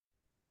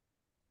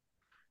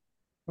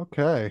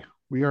Okay,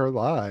 we are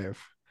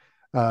live.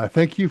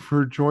 Thank you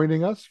for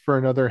joining us for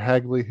another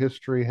Hagley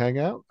History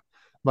Hangout.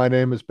 My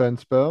name is Ben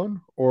Spone,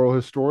 oral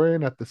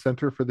historian at the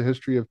Center for the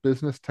History of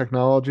Business,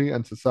 Technology,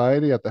 and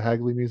Society at the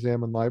Hagley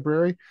Museum and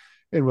Library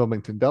in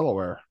Wilmington,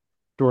 Delaware.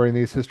 During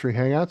these history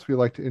hangouts, we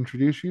like to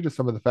introduce you to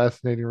some of the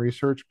fascinating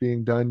research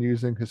being done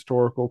using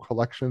historical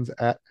collections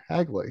at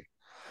Hagley.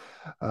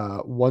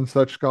 One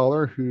such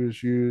scholar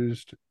who's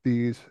used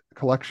these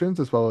collections,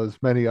 as well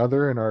as many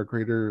other in our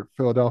greater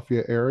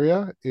Philadelphia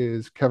area,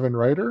 is Kevin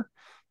Ryder,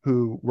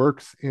 who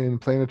works in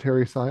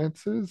planetary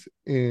sciences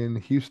in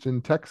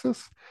Houston,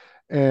 Texas,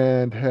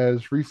 and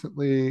has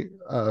recently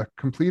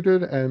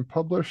completed and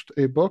published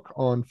a book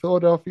on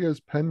Philadelphia's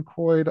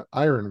Pencoyd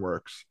Iron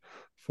Works,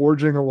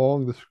 forging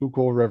along the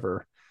Schuylkill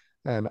River.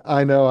 And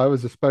I know I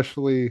was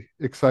especially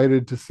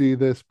excited to see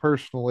this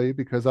personally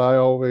because I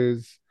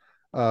always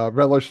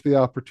relish the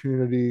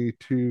opportunity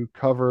to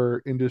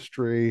cover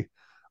industry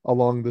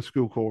along the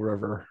Schuylkill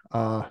River.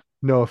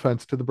 No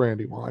offense to the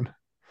Brandywine.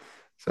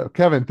 So,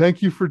 Kevin,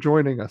 thank you for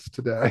joining us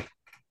today.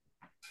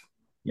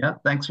 Yeah,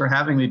 thanks for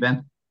having me,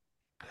 Ben.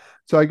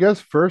 So, I guess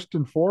first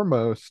and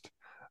foremost,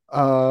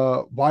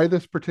 why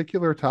this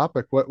particular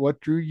topic? What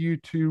drew you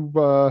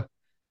to?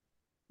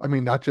 I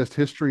mean, not just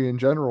history in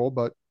general,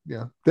 but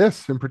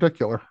this in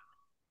particular.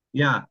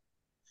 Yeah,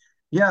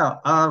 yeah.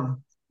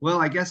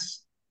 Well, I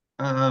guess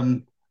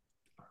um,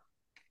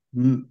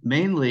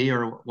 mainly,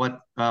 or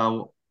what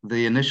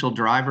the initial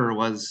driver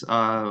was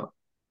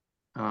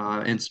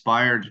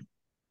inspired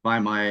by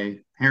my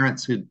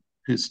parents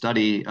who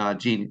study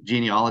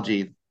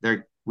genealogy.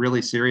 They're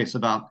really serious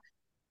about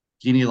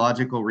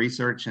genealogical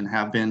research and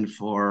have been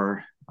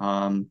for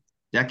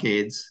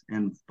decades,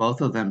 and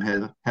both of them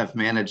have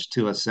managed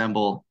to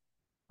assemble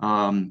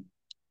um,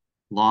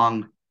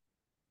 long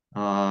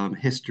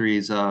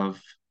histories of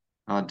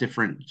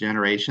different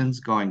generations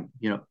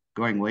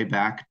going way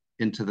back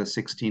into the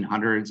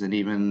 1600s and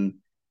even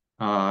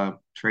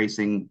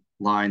tracing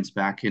lines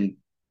back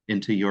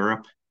into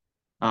Europe.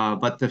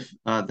 But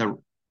the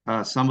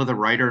some of the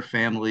Ryder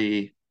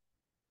family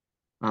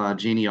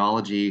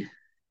genealogy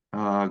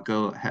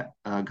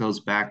goes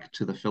back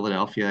to the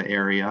Philadelphia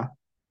area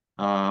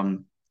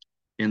um,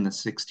 in the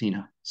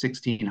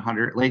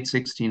 1600 late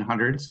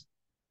 1600s.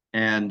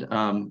 And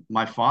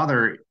my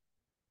father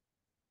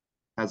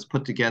has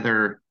put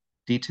together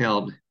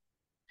detailed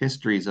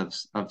histories of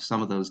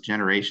some of those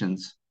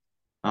generations.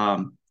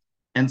 Um,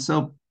 and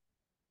so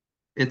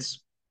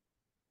it's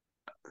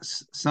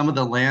some of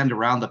the land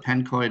around the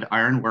Pencoyd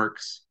Iron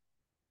Works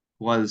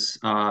was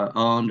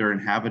owned or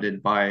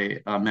inhabited by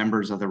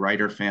members of the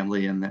Ryder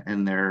family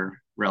and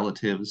their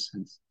relatives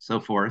and so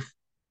forth.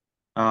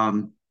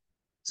 Um,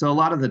 so a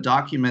lot of the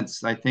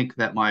documents I think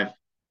that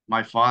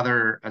my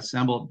father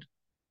assembled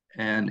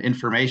and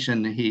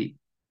information he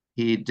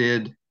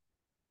did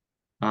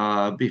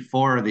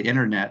before the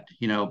internet,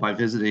 by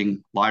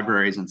visiting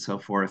libraries and so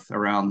forth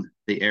around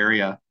the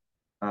area.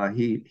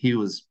 He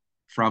was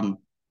from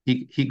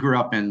he grew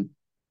up in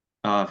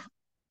uh,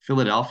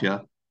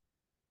 Philadelphia,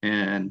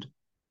 and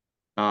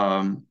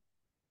um,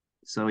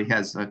 so he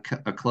has a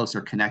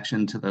closer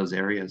connection to those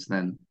areas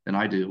than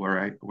I do.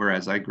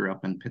 Whereas I grew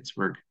up in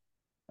Pittsburgh,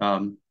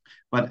 um,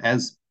 but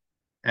as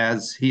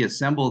he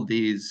assembled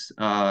these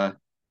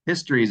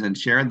histories and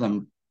shared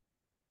them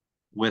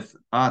with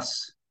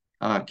us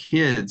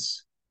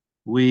kids,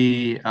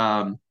 we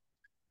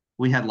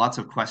we had lots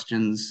of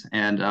questions,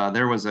 and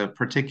there was a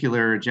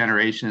particular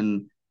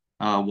generation,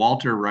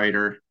 Walter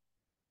Ryder,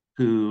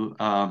 who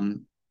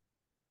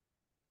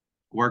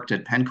worked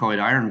at Pencoyd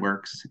Iron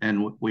Works,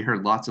 and we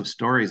heard lots of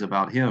stories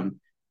about him.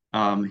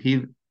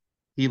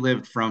 He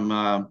lived from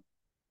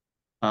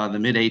the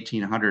mid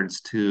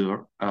 1800s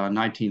to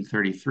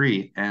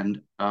 1933,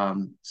 and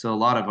so a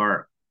lot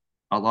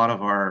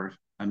of our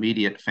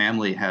immediate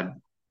family had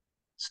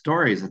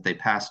stories that they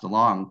passed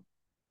along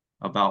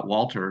about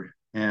Walter,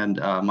 and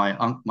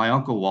my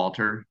uncle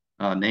Walter,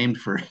 named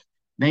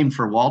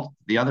for Walt,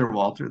 the other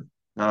Walter,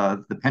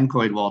 the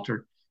Pencoyd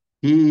Walter.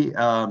 He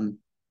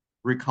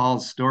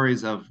recalls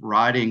stories of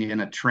riding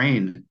in a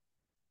train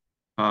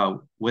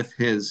with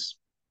his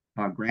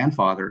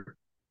grandfather,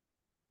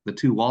 the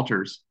two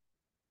Walters,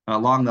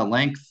 along the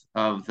length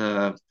of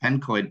the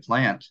Pencoyd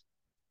plant,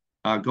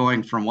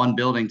 going from one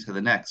building to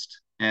the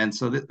next. And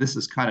so this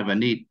is kind of a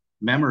neat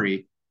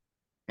memory.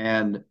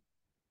 And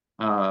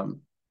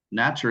um,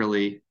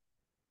 naturally,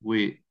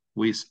 we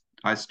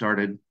I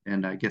started,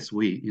 and I guess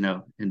we,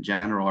 in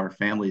general, our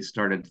family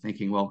started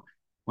thinking, well,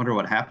 wonder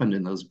what happened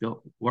in those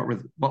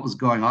what was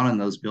going on in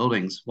those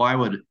buildings? Why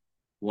would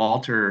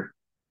Walter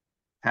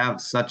have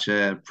such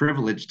a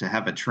privilege to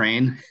have a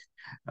train,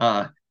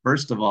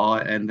 first of all,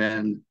 and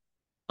then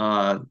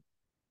uh,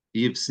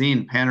 you've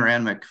seen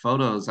panoramic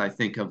photos, I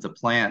think, of the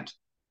plant,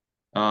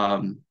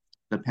 um,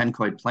 the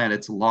Pencoyd plant.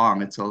 It's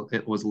long.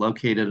 It was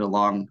located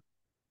along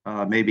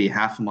maybe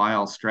half a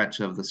mile stretch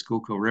of the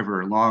Schuylkill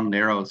River, a long,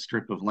 narrow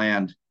strip of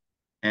land,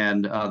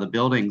 and the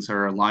buildings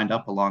are lined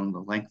up along the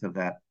length of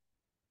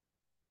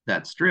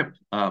that strip.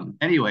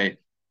 Anyway,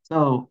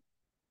 so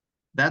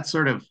that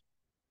sort of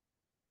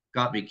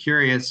got me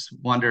curious.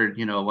 Wondered,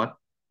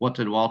 what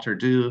did Walter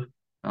do?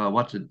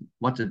 What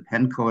did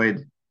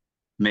Pencoyd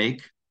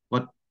make?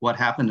 What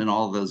happened in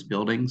all of those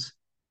buildings?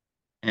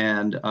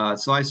 And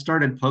so I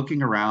started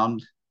poking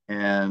around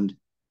and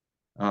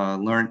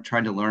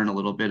trying to learn a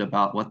little bit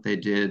about what they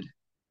did,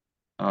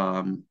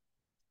 um,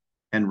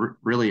 and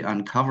really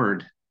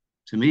uncovered,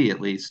 to me at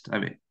least, I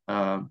mean,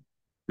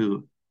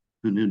 who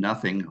knew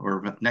nothing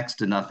or next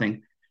to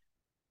nothing,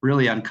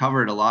 really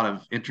uncovered a lot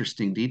of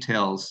interesting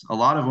details. A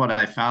lot of what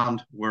I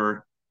found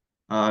were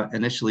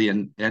initially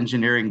in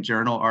engineering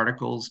journal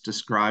articles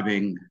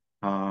describing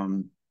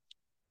um,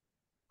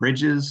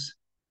 bridges,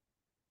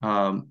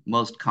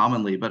 most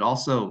commonly, but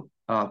also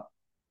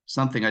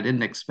something I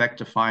didn't expect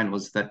to find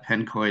was that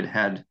Pencoyd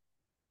had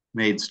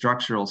made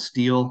structural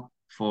steel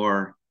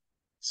for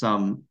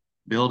some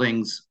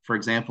buildings, for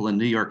example, in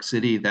New York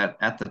City, that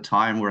at the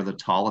time were the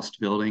tallest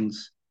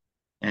buildings,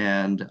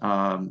 and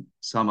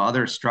some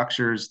other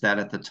structures that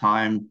at the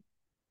time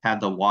had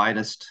the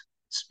widest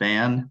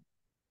span,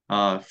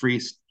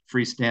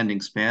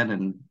 freestanding span.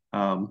 And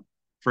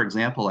for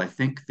example, I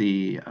think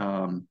there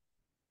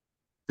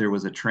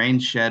was a train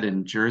shed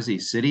in Jersey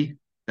City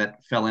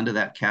that fell into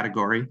that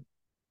category.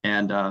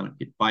 And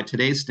by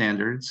today's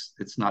standards,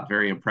 it's not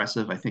very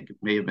impressive. I think it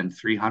may have been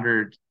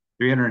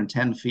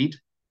 310 feet.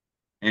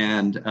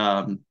 And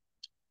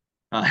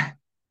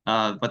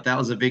but that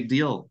was a big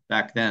deal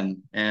back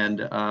then.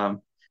 And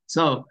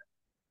so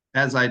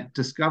as I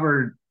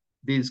discovered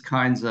these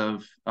kinds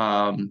of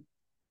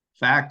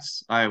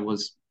facts, I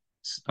was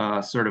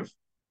sort of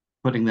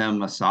putting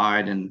them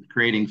aside and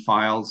creating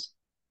files,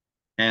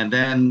 and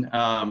then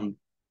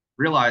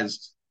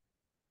realized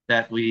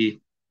that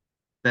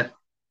that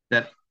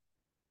that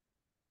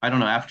I don't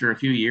know, after a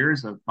few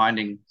years of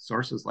finding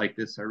sources like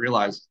this, I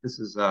realized this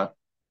is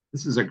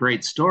a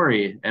great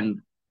story,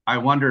 and I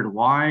wondered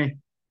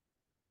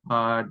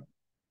uh,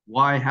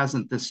 why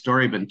hasn't this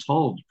story been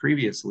told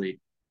previously?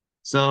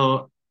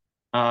 So,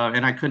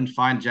 and I couldn't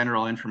find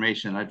general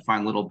information. I'd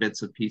find little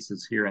bits of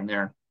pieces here and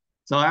there.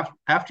 So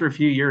after a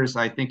few years,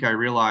 I think I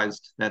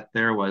realized that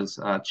there was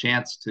a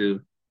chance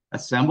to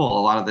assemble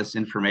a lot of this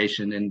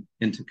information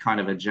into kind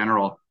of a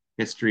general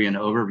history and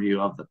overview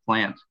of the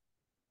plant,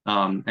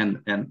 and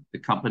the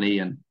company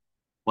and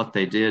what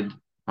they did,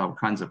 what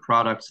kinds of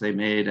products they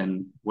made,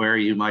 and where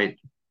you might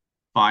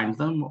find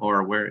them,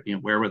 or where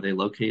were they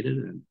located,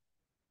 and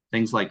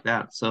things like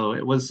that. So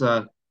it was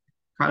kind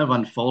of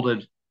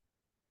unfolded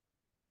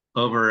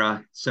over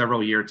a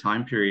several year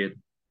time period.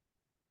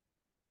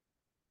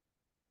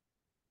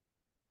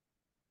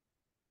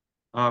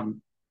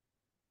 Um,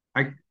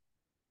 I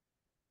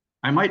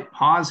I might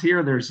pause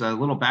here. There's a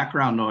little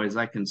background noise.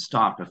 I can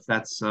stop if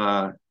that's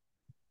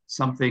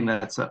something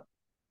that's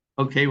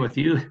okay with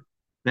you,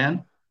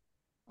 Ben.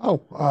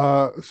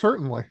 Oh,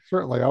 certainly,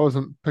 certainly. I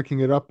wasn't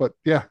picking it up, but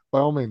yeah, by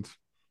all means.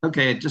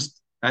 Okay,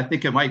 just I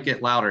think it might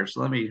get louder.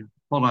 So let me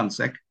hold on a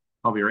sec.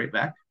 I'll be right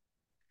back.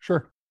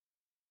 Sure.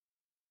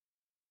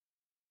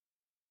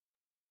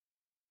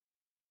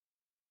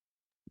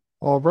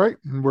 All right,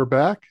 and we're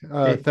back.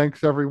 Okay.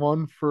 Thanks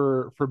everyone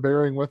for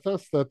bearing with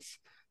us. That's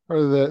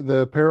are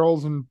the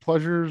perils and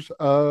pleasures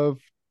of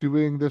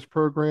doing this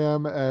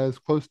program as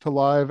close to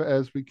live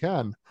as we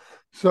can.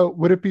 So,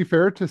 would it be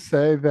fair to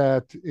say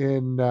that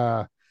in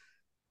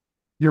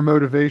your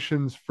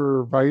motivations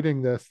for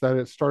writing this, that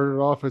it started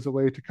off as a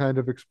way to kind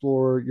of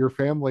explore your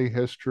family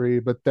history,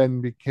 but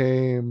then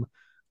became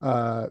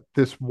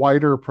this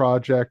wider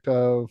project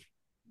of,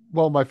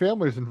 well, my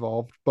family's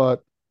involved,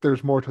 but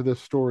there's more to this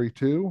story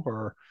too,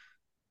 or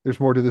there's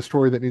more to the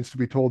story that needs to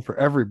be told for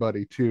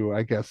everybody too,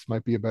 I guess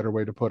might be a better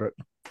way to put it.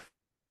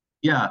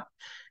 Yeah,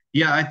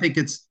 yeah, I think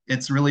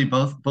it's really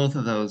both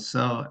of those.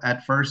 So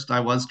at first, I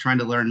was trying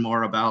to learn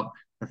more about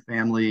the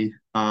family,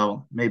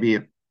 maybe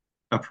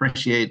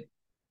appreciate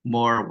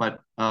more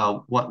what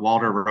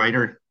Walter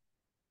Reiter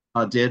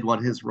did,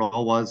 what his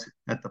role was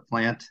at the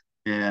plant,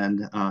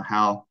 and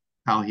how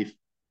he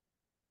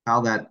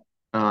how that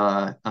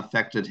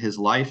affected his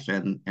life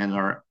and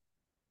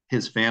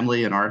his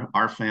family and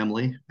our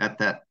family at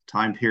that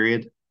time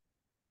period.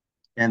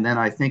 And then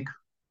I think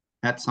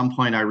at some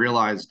point I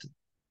realized,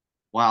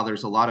 wow,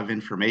 there's a lot of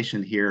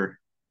information here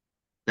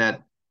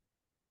that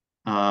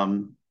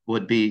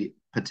would be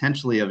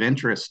potentially of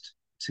interest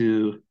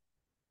to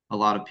a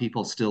lot of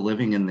people still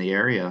living in the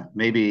area.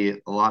 Maybe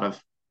a lot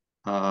of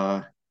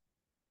uh,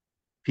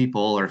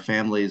 people or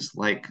families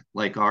like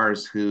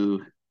ours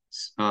who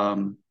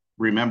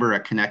remember a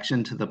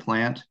connection to the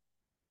plant,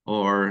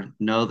 or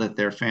know that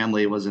their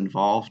family was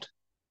involved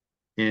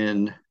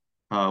in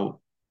uh,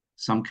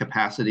 some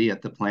capacity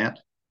at the plant,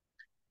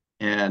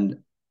 and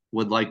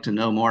would like to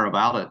know more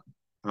about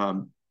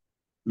it.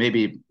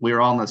 Maybe we're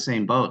all in the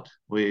same boat.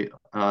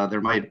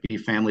 There might be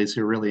families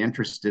who are really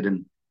interested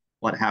in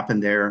what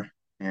happened there,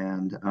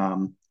 and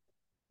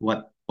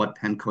what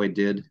Pencoy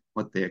did,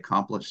 what they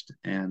accomplished,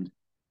 and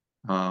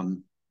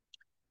um,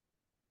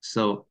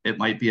 so it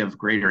might be of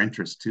greater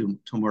interest to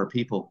more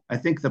people. I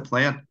think the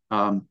plant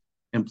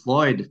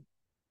employed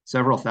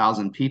several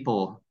thousand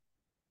people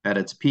at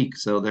its peak.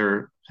 So there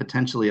are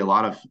potentially a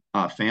lot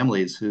of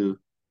families who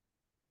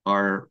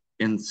are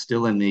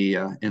still in the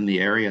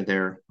area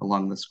there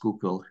along the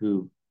Schuylkill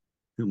who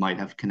might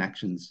have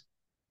connections.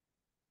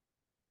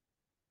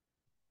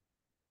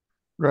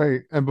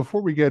 Right. And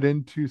before we get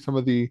into some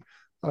of the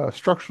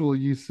structural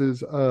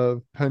uses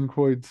of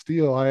Pencoyd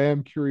steel, I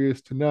am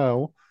curious to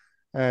know,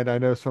 and I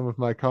know some of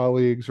my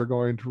colleagues are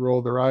going to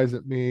roll their eyes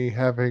at me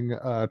having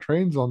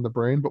trains on the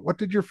brain, but what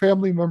did your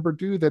family member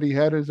do that he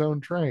had his own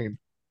train?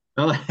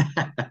 Oh,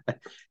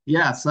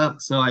 yeah.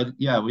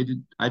 We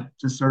did. I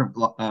just sort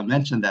of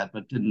mentioned that,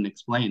 but didn't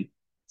explain.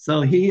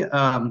 So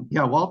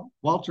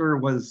Walter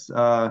was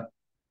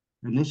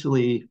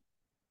initially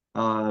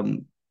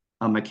um,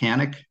 a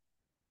mechanic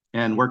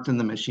and worked in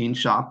the machine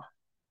shop.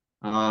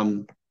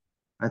 Um,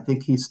 I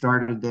think he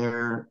started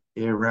there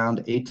around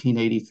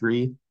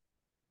 1883,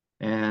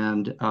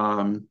 and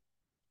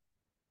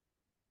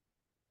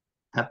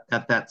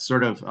at that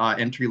sort of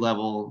entry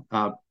level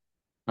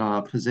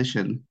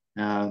position,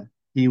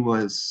 he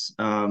was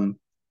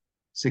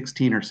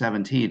 16 or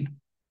 17,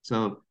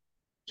 so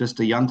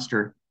just a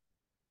youngster.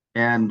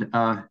 And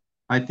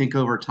I think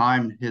over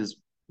time his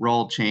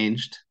role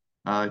changed.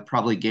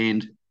 Probably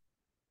gained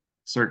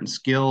certain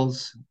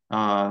skills,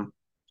 and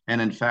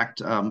in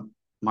fact,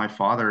 my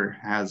father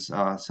has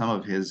some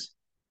of his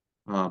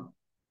uh,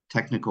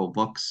 technical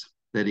books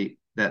that he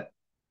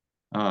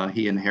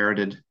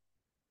inherited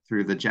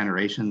through the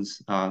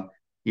generations.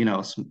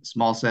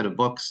 Small set of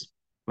books,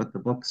 but the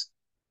books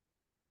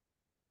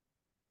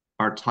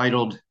are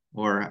titled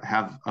or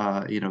have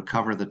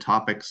cover the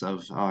topics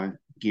of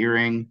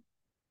gearing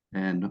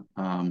and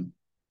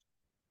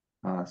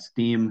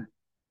steam,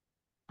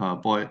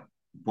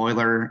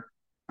 boiler,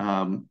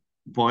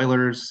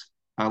 boilers,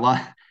 a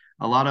lot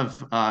a lot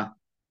of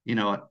you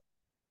know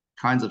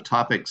kinds of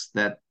topics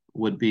that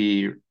would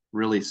be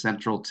really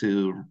central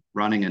to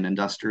running an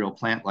industrial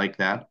plant like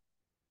that.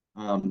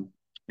 Um,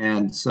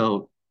 and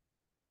so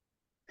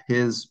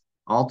his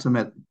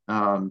ultimate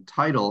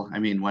title, I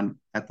mean, when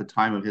at the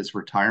time of his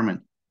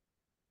retirement,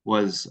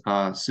 was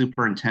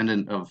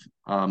superintendent of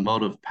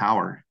motive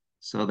power.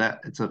 So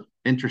that it's an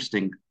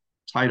interesting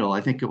title.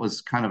 I think it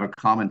was kind of a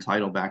common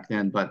title back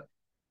then, but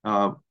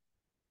uh,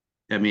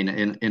 I mean,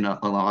 in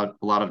a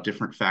lot of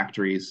different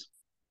factories.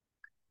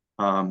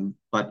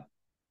 But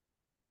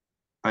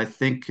I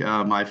think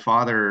my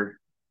father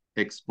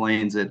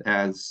explains it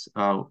as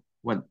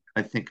what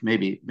I think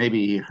maybe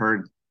he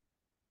heard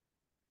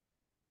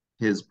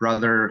his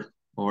brother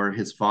or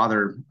his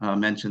father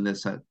mention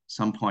this at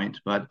some point.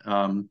 But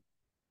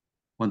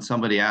when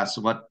somebody asks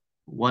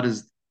what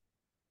is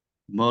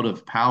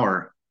motive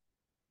power,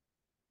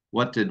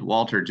 what did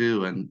Walter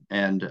do?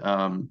 And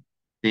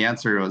the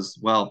answer was,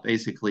 well,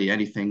 basically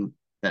anything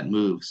that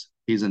moves.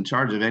 He's in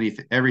charge of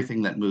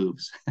everything that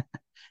moves.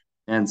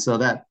 And so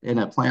that in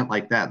a plant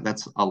like that,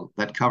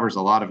 that covers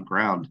a lot of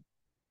ground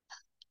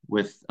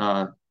with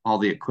all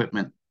the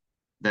equipment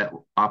that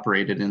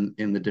operated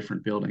in the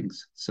different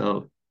buildings.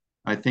 So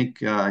I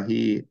think at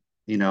the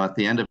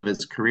end of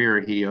his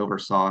career, he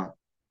oversaw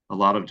a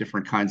lot of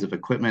different kinds of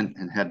equipment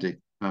and had to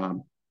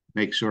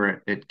make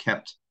sure it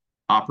kept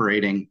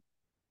operating.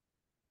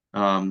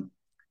 Um,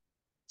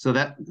 so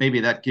that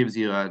maybe that gives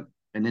you an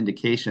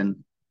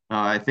indication.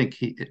 I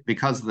think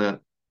because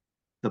the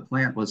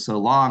plant was so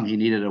long, he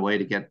needed a way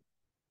to get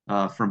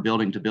from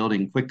building to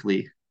building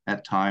quickly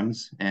at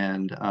times,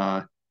 and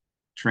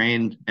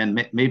trained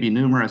and maybe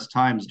numerous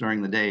times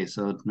during the day.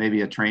 So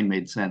maybe a train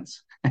made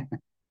sense.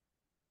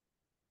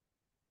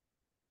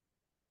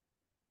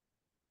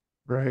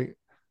 Right.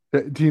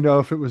 Do you know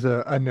if it was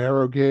a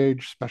narrow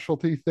gauge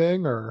specialty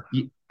thing or?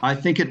 I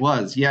think it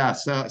was. Yeah.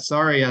 So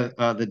sorry,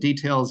 the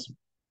details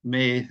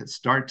may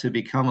start to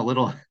become a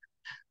little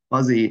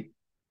fuzzy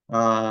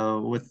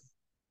with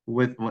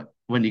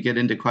when you get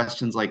into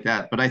questions like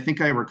that. But I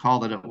think I recall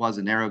that it was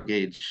a narrow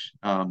gauge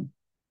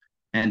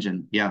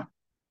engine. Yeah.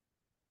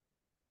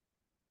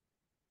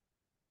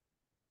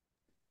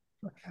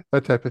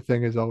 That type of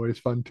thing is always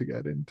fun to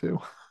get into.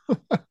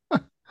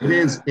 It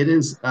is. It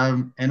is.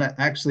 And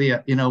actually,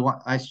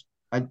 what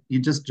you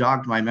just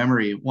jogged my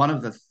memory. One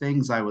of the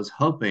things I was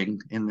hoping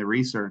in the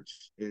research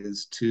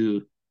is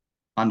to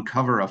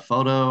uncover a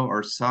photo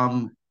or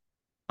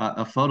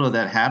a photo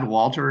that had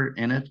Walter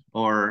in it,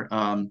 or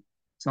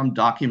some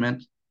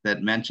document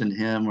that mentioned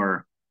him,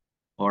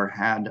 or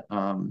had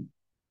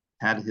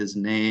his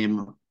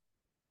name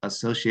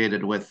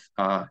associated with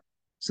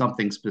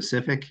something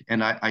specific.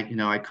 And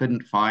I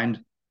couldn't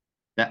find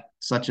that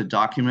such a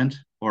document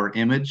or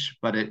image,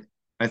 but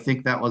I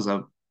think that was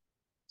a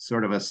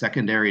sort of a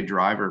secondary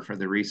driver for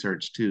the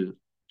research too,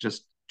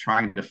 just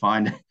trying to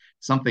find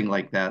something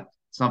like that,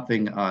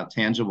 something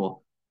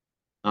tangible.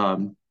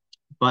 Um,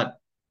 but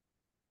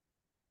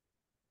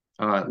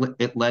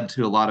it led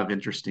to a lot of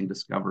interesting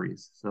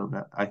discoveries. So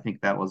that I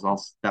think that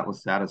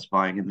was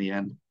satisfying in the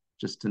end,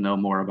 just to know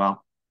more about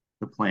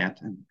the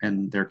plant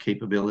and their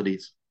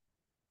capabilities.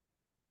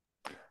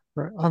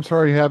 Right. I'm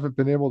sorry you haven't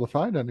been able to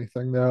find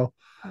anything though.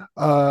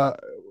 Uh,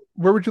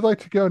 Where would you like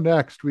to go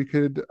next? We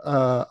could,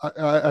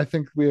 I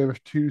think we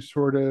have two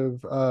sort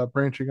of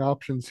branching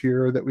options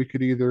here that we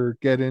could either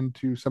get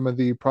into some of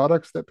the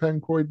products that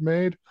Pencoyd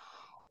made,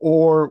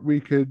 or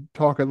we could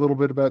talk a little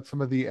bit about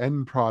some of the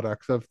end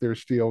products of their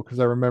steel, because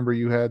I remember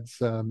you had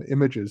some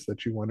images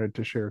that you wanted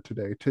to share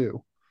today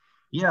too.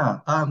 Yeah,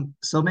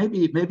 so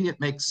maybe it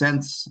makes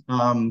sense.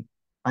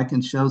 I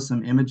can show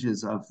some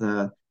images of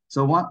the.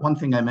 So one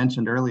thing I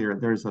mentioned earlier,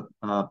 there's a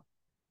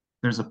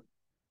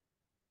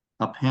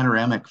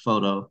panoramic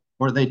photo,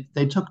 or they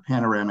took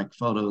panoramic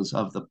photos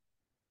of the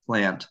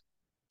plant.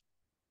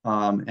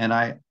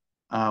 And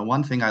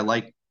one thing I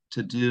like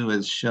to do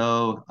is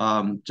show,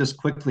 just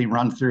quickly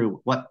run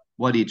through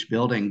what each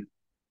building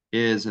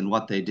is and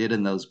what they did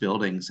in those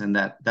buildings, and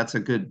that's a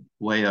good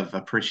way of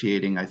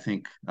appreciating, I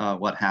think,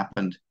 what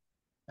happened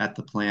at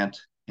the plant.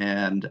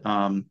 And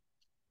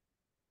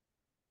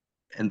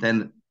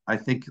then I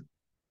think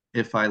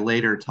if I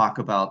later talk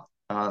about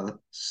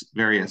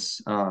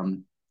various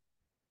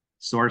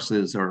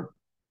sources or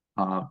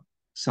uh,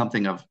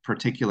 something of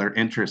particular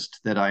interest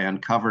that I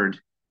uncovered,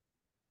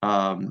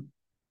 um,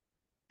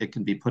 it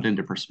can be put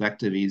into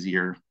perspective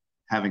easier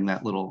having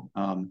that little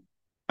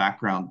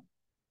background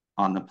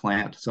on the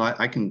plant. So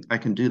I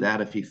can do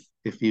that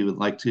if you would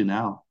like to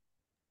now.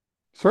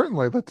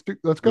 Certainly,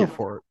 let's go Yeah.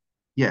 for it.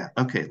 Yeah.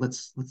 Okay.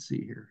 Let's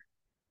see here.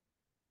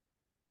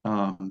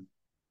 Um,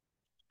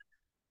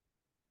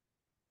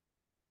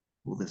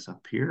 pull this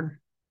up here,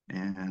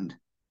 and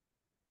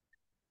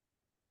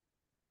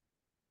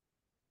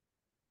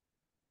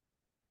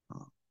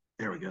oh,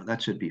 there we go.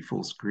 That should be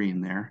full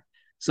screen there.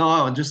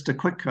 So just a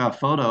quick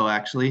photo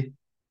actually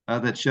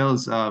that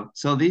shows.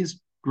 So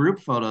these group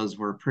photos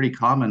were pretty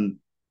common,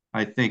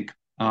 I think,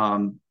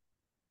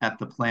 at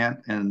the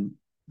plant, and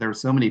there were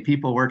so many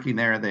people working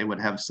there. They would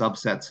have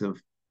subsets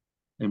of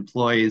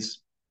employees,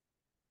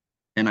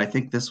 and I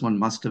think this one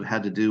must have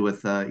had to do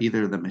with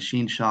either the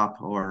machine shop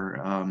or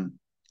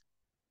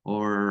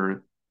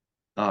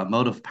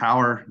motive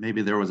power.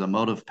 Maybe there was a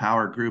motive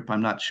power group.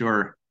 I'm not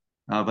sure.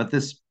 But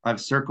this,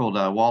 I've circled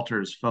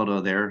Walter's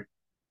photo there.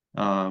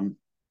 Um,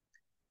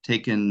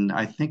 taken,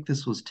 I think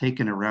this was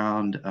taken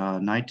around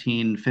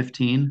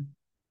 1915,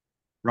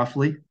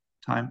 roughly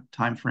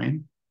time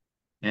frame.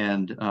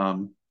 And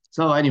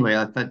so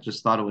anyway,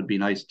 just thought it would be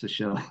nice to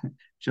show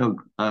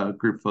a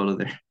group photo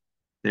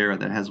there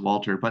that has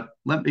Walter. But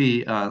let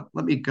me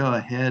go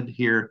ahead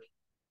here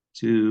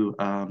to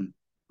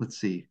let's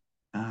see.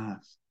 Uh,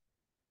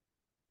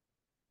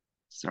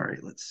 sorry,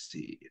 let's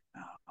see.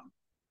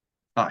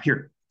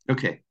 Here.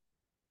 Okay.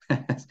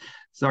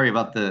 Sorry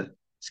about the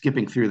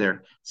skipping through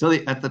there. So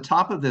at the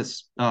top of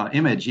this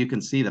image, you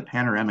can see the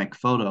panoramic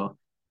photo,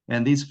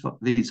 and these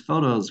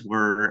photos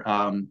were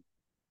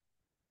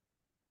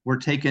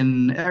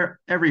taken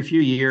every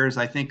few years.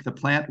 I think the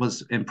plant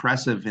was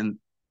impressive,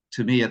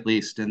 to me at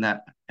least, in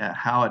that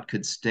how it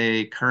could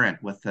stay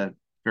current with the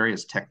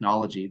various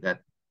technology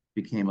that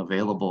became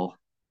available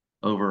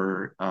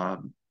over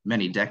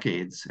many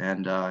decades.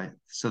 And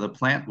so the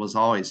plant was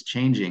always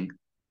changing.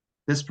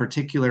 This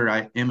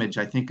particular image,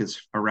 I think,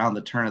 is around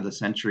the turn of the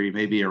century,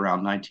 maybe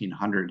around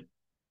 1900,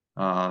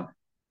 uh,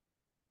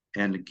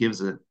 and it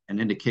gives an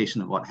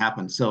indication of what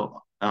happened.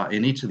 So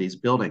in each of these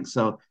buildings.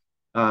 So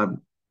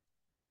um,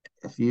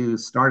 if you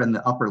start in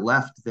the upper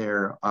left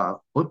there,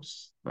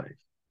 whoops, I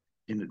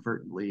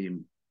inadvertently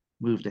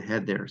moved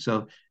ahead there.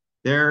 So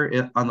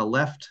there on the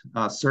left,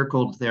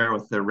 circled there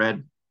with the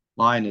red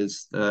line,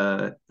 is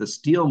the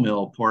steel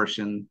mill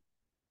portion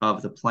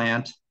of the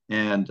plant.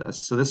 And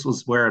so this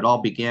was where it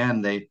all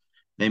began. They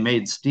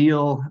made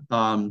steel.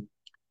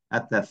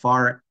 At the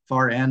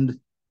far end,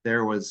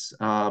 there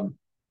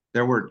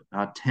were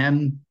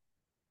 10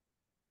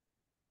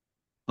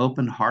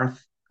 open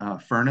hearth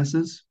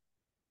furnaces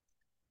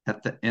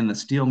in the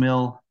steel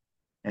mill,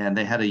 and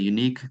they had a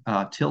unique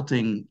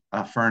tilting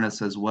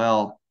furnace as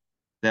well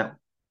that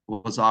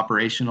was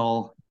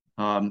operational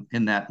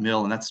in that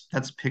mill, and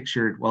that's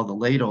pictured. Well, the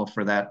ladle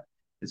for that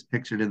is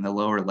pictured in the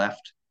lower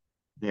left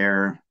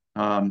there.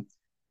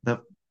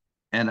 The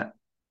and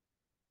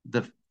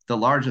the the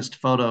largest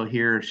photo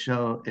here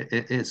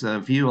is a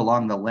view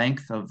along the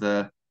length of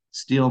the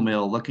steel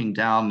mill, looking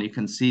down. You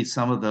can see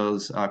some of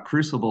those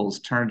crucibles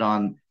turned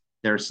on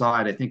their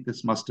side. I think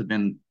this must have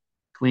been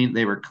clean.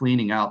 They were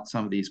cleaning out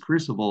some of these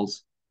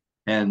crucibles,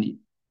 and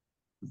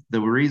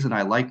the reason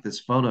I like this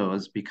photo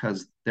is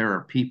because there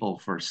are people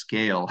for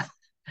scale.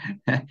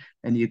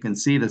 And you can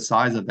see the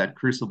size of that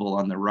crucible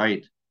on the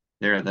right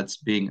there.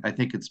 I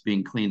think it's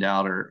being cleaned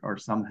out or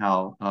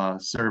somehow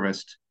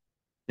serviced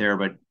there.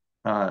 But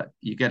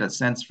you get a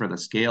sense for the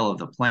scale of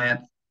the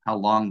plant, how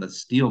long the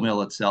steel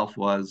mill itself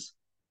was,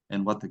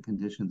 and what the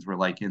conditions were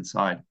like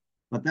inside.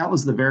 But that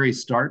was the very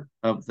start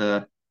of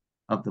the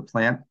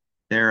plant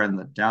there in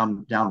the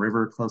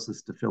downriver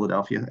closest to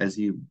Philadelphia. As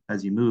you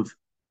move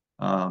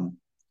um,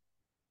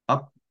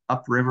 up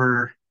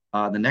upriver,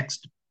 the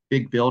next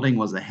big building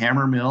was a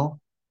hammer mill,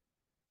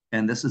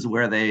 and this is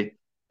where they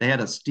had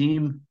a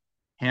steam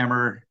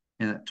hammer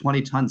a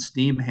 20-ton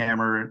steam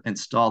hammer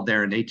installed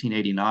there in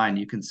 1889.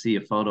 You can see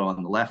a photo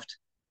on the left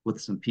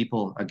with some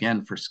people,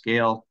 again, for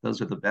scale.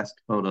 Those are the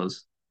best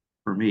photos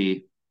for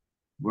me,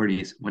 where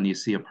when you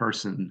see a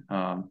person,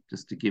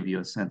 just to give you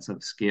a sense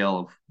of scale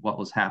of what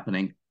was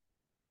happening.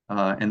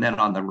 And then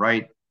on the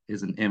right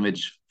is an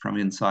image from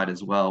inside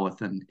as well,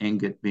 with an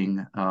ingot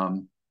being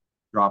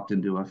dropped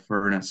into a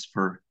furnace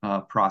for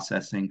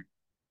processing.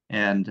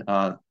 And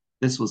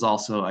this was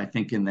also, I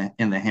think, in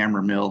the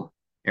hammer mill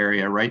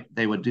area, right?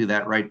 They would do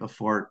that right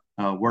before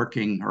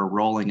working or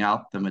rolling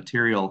out the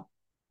material,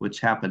 which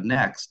happened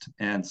next.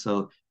 And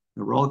so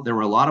there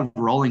were a lot of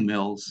rolling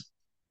mills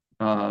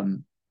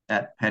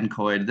at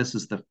Pencoyd. This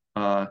is the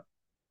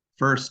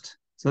first.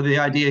 So the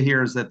idea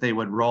here is that they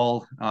would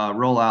roll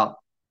out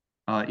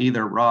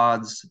either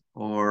rods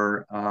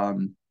or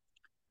um,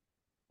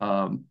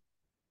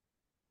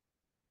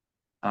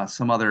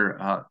 some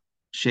other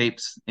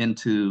shapes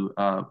into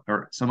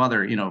or some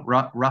other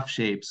rough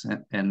shapes,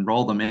 and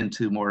roll them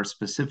into more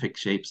specific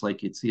shapes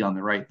like you'd see on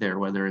the right there,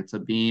 whether it's a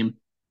beam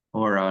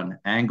or an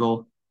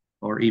angle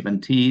or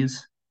even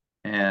tees.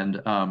 And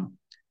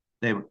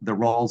the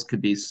rolls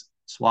could be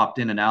swapped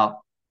in and out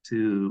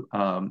to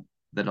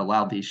that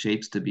allowed these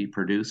shapes to be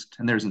produced.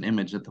 And there's an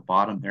image at the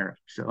bottom there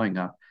showing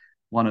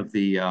one of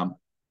the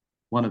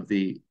one of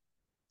the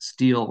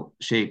steel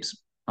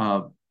shapes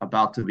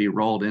about to be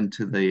rolled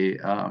into the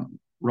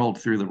rolled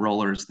through the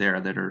rollers there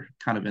that are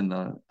kind of in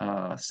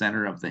the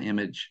center of the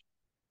image.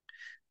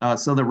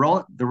 So the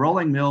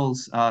rolling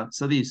mills.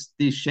 So these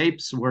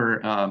shapes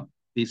were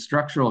these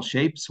structural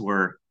shapes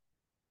were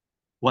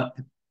what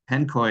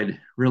Pencoyd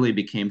really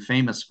became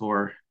famous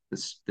for.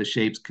 The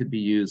shapes could be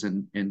used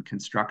in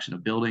construction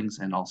of buildings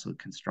and also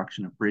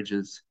construction of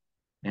bridges,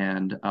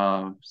 and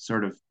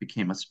sort of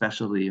became a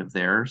specialty of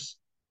theirs.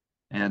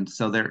 And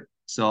so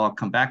I'll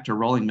come back to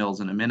rolling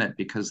mills in a minute,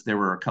 because there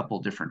were a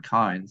couple different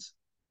kinds.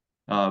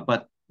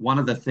 But one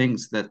of the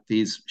things that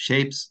these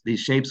shapes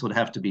would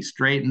have to be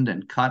straightened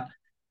and cut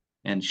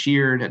and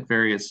sheared at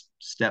various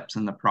steps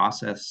in the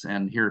process.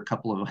 And here are a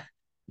couple of,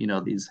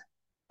 these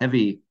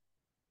heavy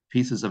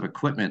pieces of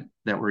equipment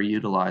that were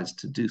utilized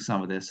to do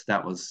some of this.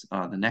 That was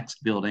the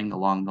next building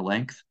along the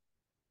length.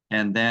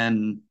 And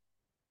then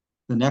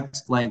the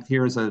next length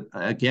here is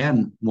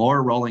again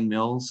more rolling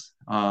mills,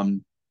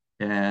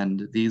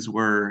 and these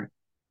were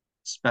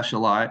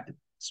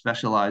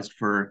specialized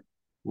for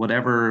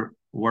whatever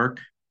work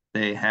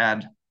they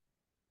had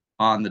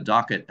on the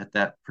docket at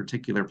that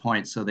particular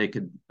point, so they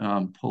could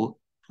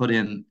put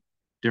in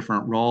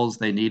different rolls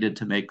they needed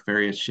to make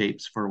various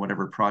shapes for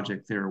whatever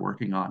project they were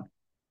working on.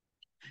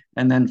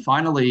 And then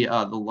finally,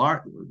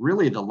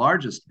 really the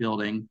largest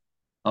building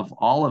of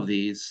all of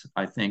these,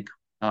 I think,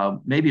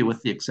 maybe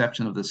with the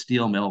exception of the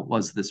steel mill,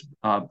 was this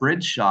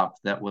bridge shop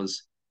that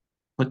was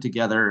put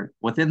together.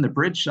 Within the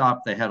bridge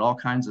shop, they had all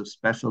kinds of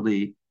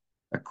specialty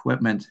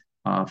equipment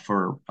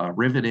for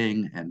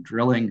riveting and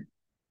drilling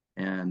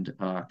and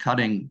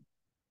cutting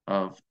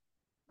of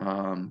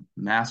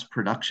mass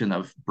production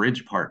of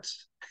bridge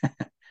parts.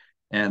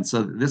 And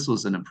so this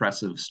was an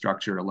impressive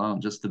structure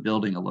alone, just the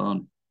building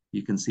alone.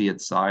 You can see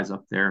its size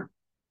up there.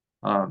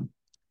 And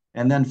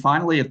then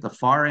finally, at the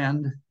far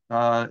end,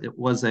 it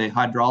was a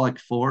hydraulic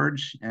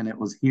forge, and it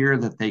was here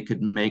that they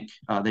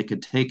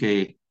could take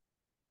a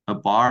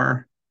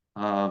bar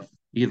of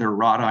either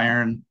wrought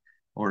iron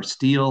or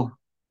steel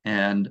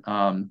and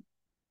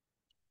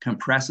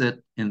compress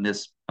it in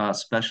this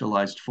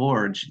specialized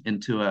forge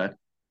into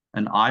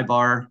an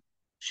I-bar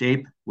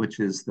shape, which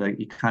is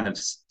the kind of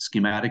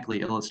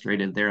schematically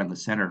illustrated there in the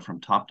center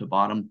from top to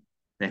bottom.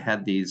 They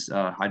had these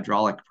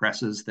hydraulic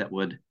presses that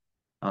would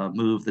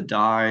move the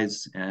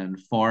dies and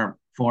form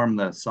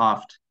the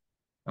soft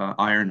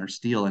iron or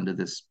steel into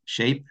this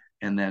shape,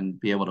 and then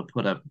be able to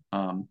put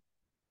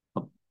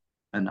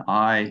an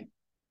eye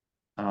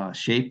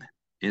shape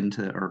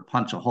into, or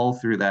punch a hole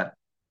through that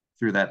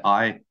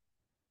eye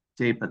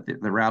shape at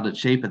the rounded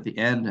shape at the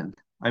end. And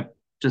I've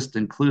just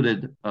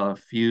included a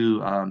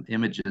few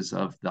images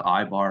of the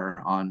eye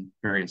bar on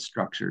various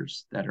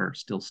structures that are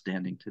still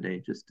standing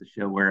today, just to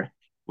show where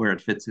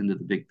it fits into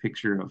the big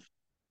picture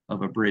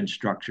of a bridge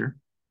structure.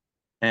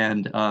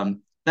 And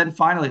then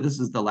finally, this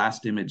is the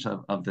last image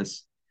of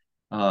this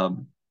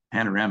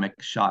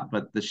panoramic shot,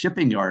 but the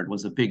shipping yard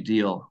was a big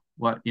deal.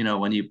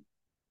 When you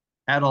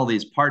had all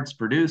these parts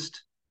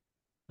produced,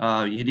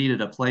 you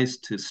needed a place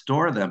to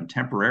store them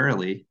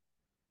temporarily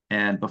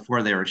and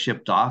before they were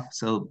shipped off.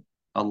 So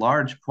a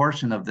large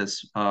portion of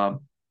this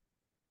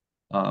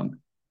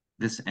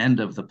end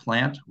of the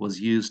plant was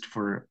used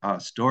for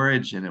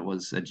storage, and it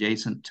was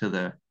adjacent to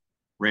the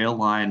rail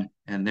line.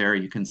 And there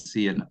you can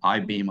see an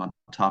I-beam on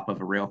top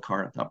of a rail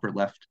car at the upper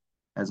left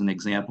as an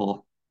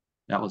example.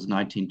 That was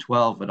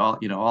 1912, but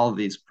all of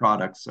these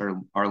products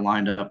are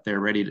lined up there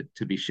ready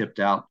to be shipped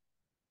out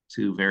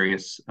to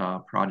various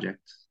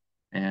projects.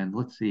 And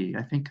let's see,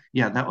 I think,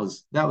 yeah, that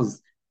was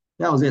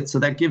it. So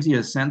that gives you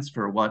a sense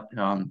for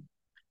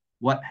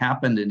what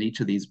happened in each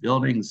of these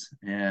buildings.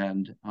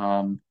 And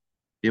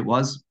it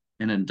was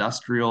an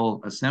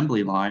industrial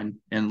assembly line.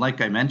 And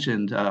like I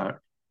mentioned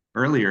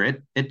earlier,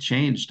 it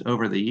changed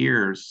over the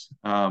years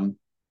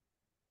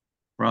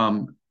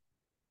from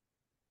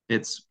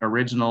its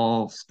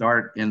original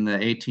start in the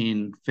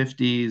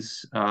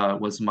 1850s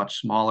was much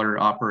smaller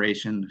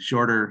operation,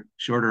 shorter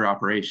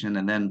operation,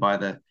 and then by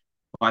the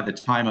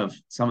time of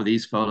some of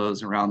these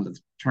photos around the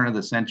turn of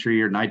the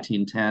century or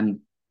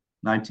 1910,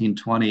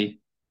 1920,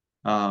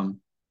 um,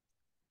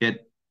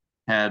 it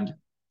had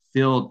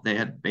they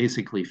had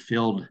basically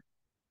filled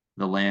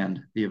the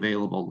land, the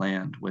available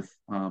land, with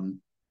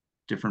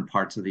different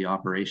parts of the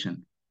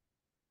operation.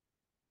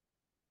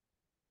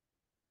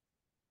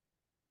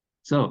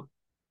 So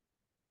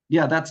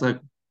yeah, that's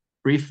a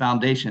brief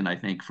foundation, I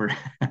think, for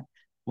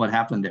what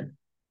happened there,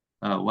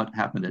 what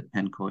happened at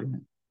Pencoyd.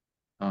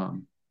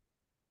 Um,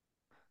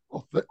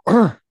 Well,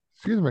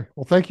 excuse me.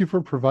 Well, thank you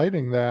for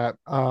providing that.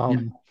 yeah.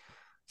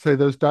 Say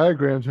those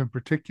diagrams in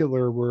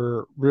particular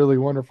were really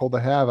wonderful to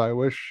have. I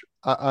wish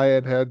I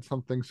had had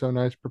something so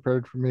nice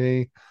prepared for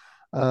me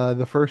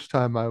the first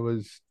time I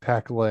was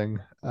tackling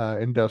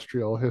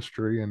industrial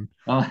history and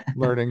Uh,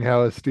 learning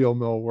how a steel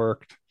mill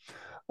worked.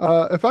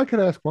 If I could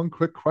ask one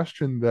quick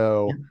question, yeah.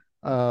 though,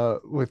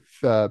 with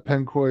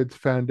Pencoyd's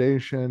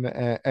foundation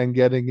and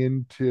getting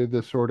into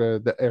the sort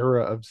of the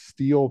era of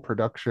steel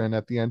production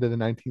at the end of the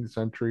 19th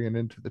century and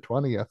into the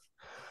 20th,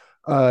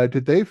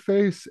 did they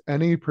face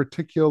any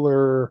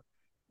particular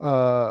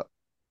uh,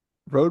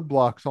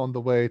 roadblocks on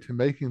the way to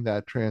making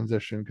that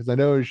transition? Because I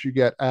know as you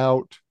get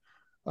out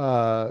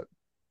uh,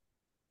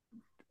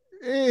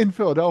 in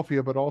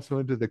Philadelphia, but also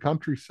into the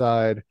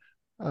countryside,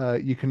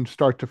 you can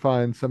start to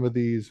find some of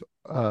these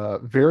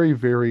very,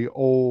 very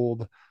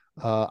old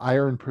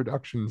iron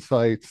production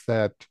sites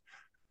that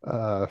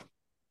uh,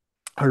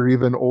 are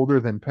even older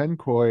than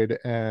Pencoyd.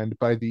 And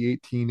by the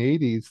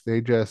 1880s,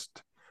 they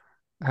just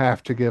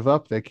have to give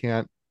up. They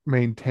can't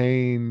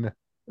maintain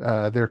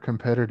their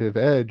competitive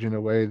edge in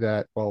a way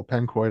that, well,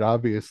 Pencoyd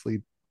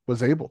obviously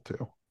was able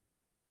to.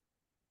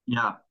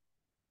 Yeah.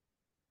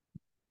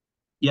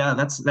 Yeah,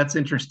 that's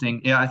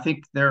interesting. Yeah, I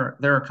think there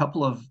are a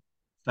couple of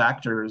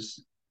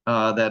factors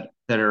that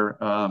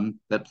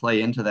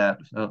play into that.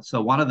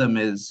 So one of them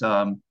is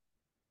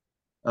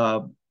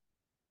uh,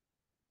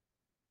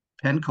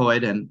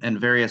 Pencoyd and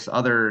various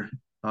other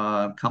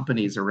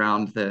companies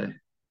around the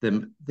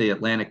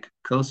Atlantic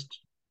coast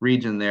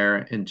region there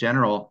in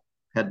general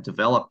had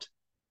developed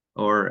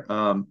or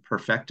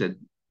perfected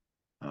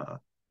uh,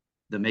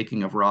 the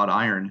making of wrought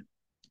iron.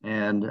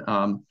 And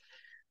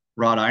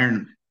wrought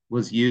iron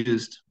was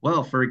used,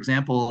 well, for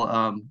example,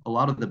 a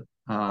lot of the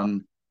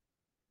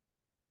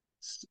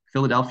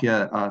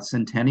Philadelphia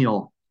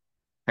Centennial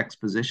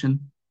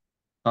Exposition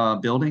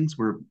buildings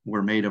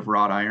were made of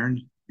wrought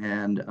iron,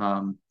 and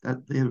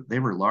they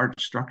were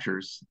large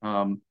structures.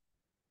 And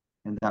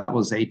that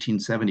was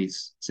 1870,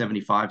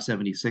 75,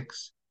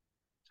 76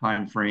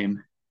 time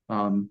frame.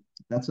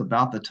 That's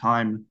about the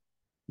time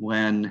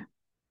when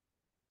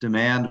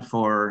demand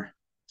for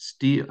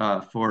steel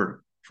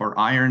for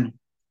iron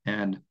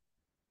and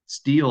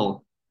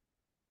steel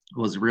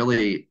was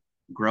really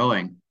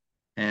growing.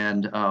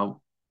 And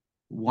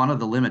one of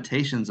the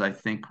limitations, I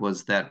think,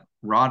 was that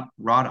wrought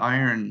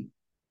iron,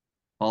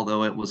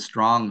 although it was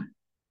strong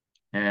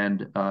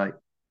and the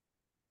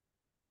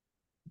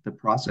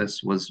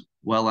process was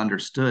well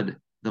understood,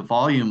 the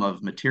volume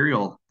of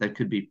material that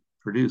could be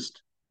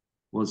produced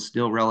was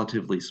still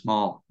relatively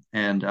small.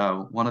 And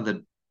one of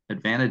the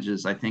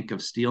advantages, I think, of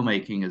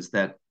steelmaking is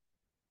that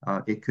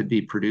it could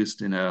be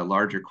produced in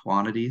larger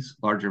quantities,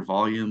 larger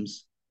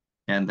volumes,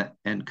 and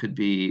could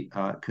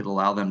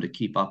allow them to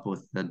keep up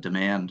with the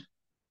demand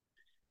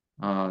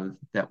uh,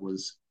 that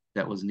was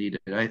that was needed.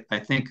 I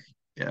think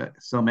there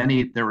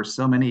were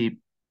so many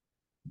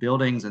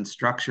buildings and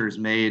structures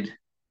made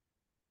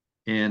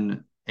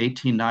in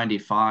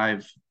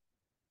 1895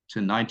 to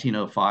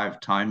 1905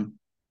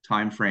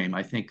 time frame.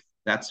 I think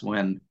that's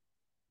when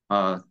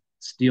uh,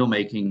 steel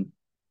making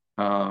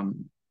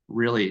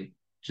really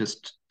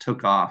just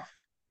took off.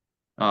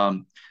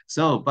 Um,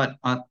 but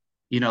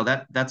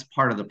that's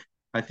part of the.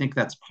 I think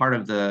that's part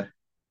of the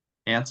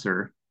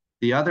answer.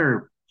 The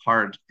other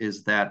part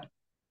is that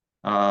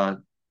uh,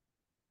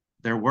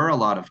 there were a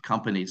lot of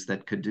companies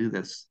that could do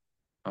this,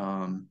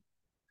 um,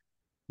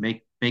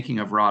 making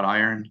of wrought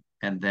iron,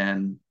 and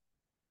then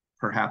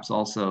perhaps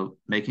also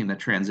making the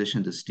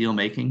transition to steel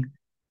making.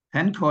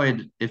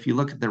 Pencoyd, if you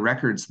look at the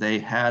records, they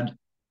had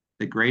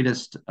the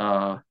greatest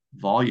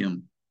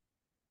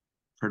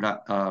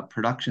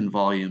production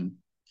volume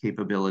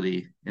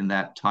capability in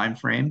that time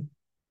frame.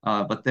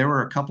 But there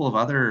were a couple of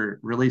other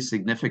really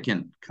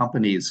significant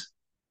companies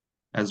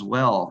as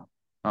well.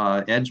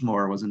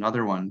 Edgemore was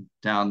another one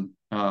down,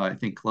 I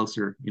think,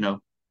 closer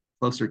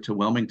to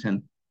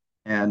Wilmington,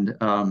 and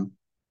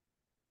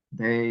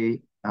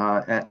they,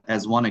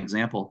 as one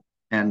example,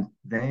 and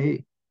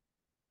they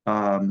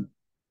um,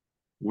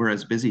 were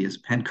as busy as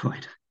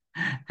Pencoyd.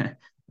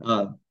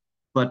 uh,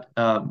 but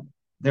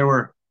there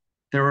were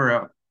there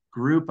were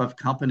group of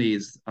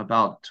companies,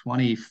 about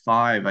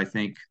 25, I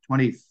think,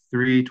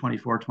 23,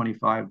 24,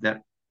 25,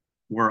 that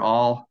were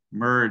all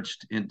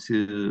merged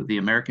into the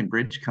American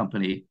Bridge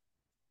Company.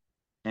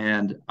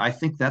 And I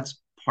think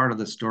that's part of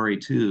the story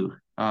too.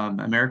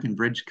 American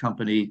Bridge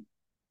Company,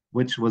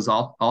 which was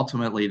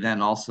ultimately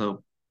then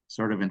also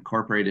sort of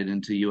incorporated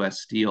into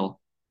US Steel,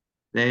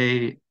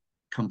 they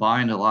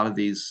combined a lot of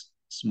these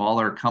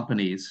smaller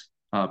companies,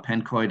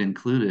 Pencoyd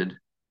included,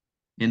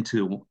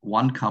 into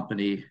one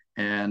company,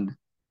 and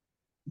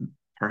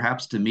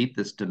perhaps to meet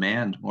this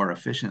demand more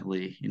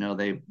efficiently.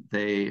 They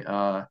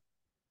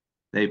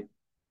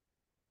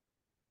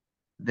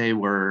they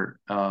were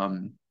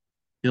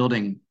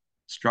building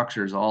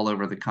structures all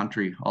over the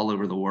country, all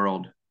over the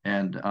world,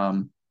 and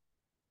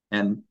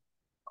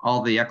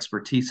all the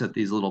expertise at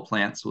these little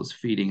plants was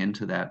feeding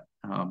into that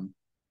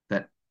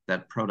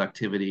that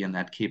productivity and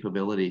that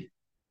capability.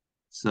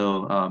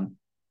 So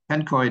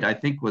Pencoyd, I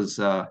think, was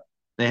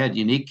they had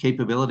unique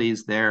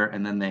capabilities there,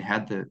 and then they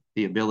had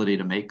the ability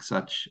to make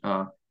such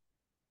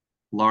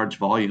large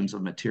volumes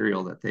of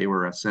material that they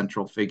were a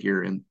central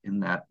figure in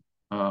that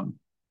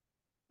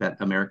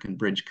American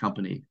Bridge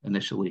Company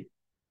initially.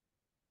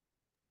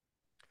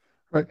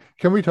 Right.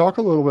 Can we talk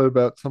a little bit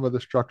about some of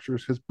the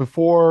structures? Because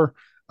before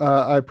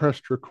I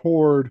pressed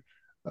record,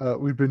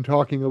 we've been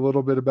talking a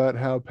little bit about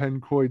how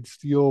Pencoyd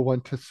Steel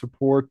went to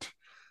support,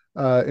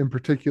 in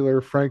particular,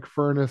 the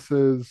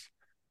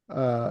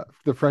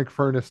Frank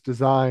Furness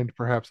designed,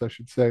 perhaps I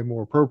should say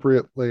more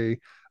appropriately,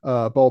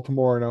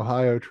 Baltimore and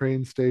Ohio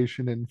train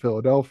station in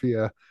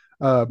Philadelphia.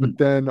 But Mm.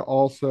 then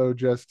also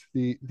just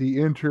the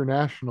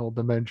international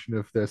dimension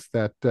of this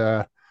that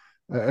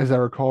as I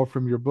recall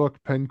from your book,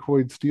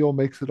 Pencoyd Steel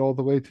makes it all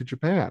the way to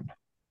Japan.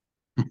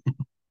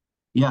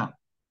 Yeah,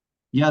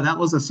 yeah, that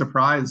was a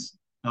surprise,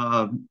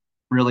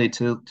 really,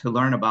 to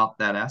learn about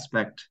that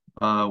aspect,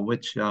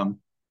 which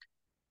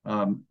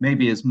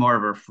maybe is more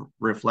of a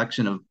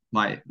reflection of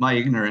my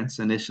ignorance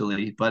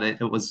initially, but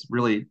it was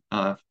really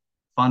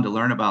fun to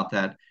learn about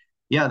that.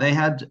 Yeah, they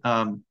had,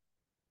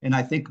 and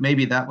I think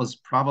maybe that was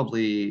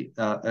probably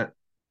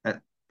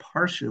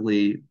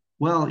partially,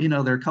 well,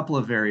 there are a couple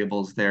of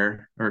variables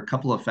there, or a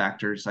couple of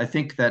factors. I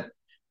think that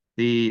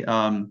the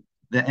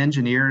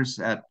engineers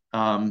at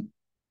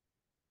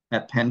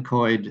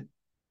Pencoyd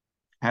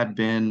had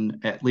been,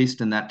 at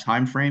least in that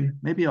time frame.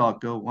 Maybe I'll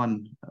go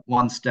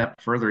one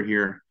step further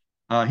here.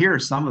 Here are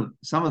some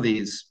of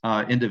these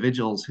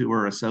individuals who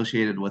were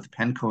associated with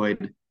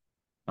Pencoyd.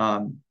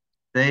 Um,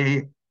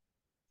 they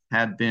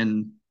had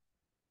been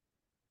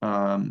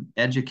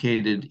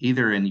educated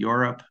either in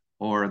Europe,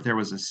 or there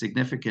was a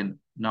significant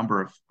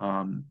number of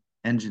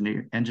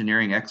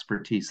engineering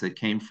expertise that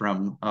came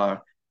from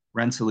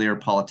Rensselaer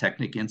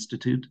Polytechnic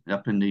Institute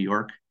up in New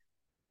York.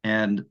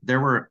 And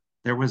there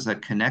was a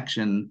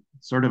connection,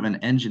 sort of an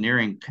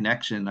engineering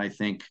connection, I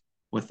think,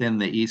 within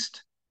the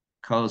East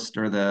Coast,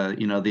 or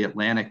the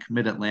Atlantic,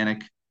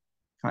 Mid-Atlantic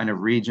kind of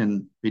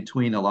region,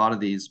 between a lot of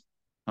these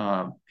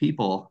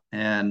people.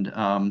 And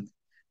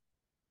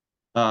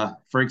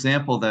for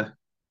example, the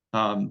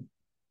um,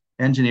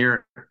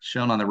 engineer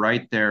shown on the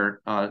right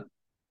there,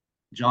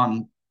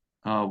 John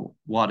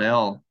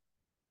Waddell,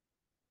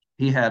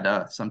 he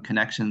had some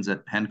connections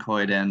at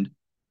Pencoyd, and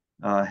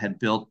had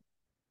built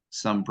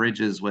some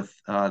bridges with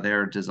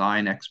their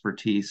design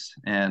expertise,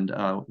 and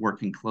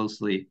working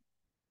closely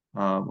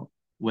uh,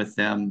 with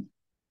them.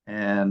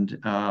 And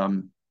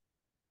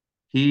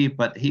he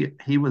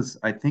was,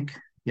 I think,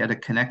 he had a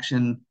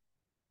connection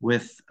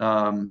with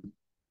some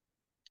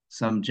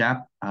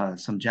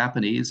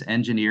Japanese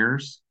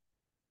engineers,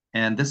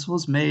 and this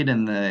was made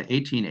in the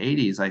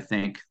 1880s. I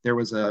think there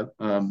was a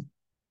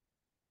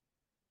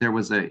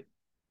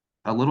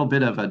little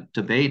bit of a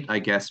debate, I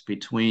guess,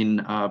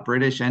 between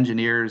British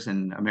engineers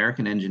and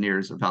American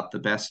engineers about the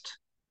best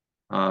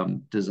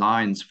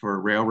designs for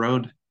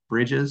railroad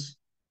bridges.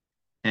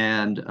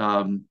 And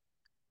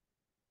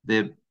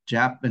the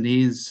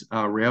Japanese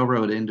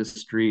railroad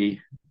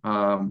industry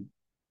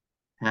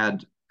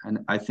had,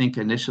 and I think,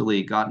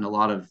 initially gotten a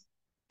lot of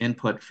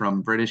input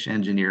from British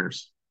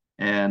engineers.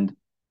 And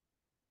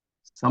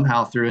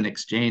somehow, through an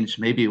exchange,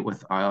 maybe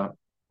with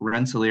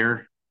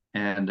Rensselaer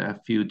and a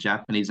few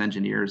Japanese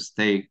engineers,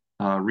 they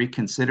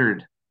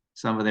reconsidered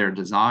some of their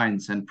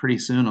designs. And pretty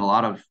soon, a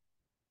lot of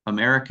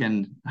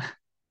American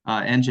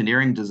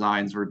engineering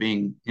designs were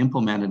being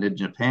implemented in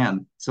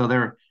Japan. So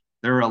there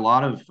are a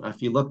lot of,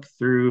 if you look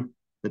through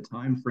the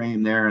time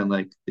frame there, and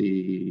like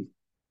the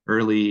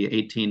early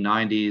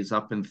 1890s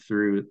up and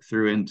through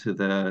into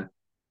the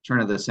turn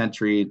of the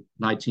century,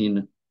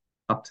 19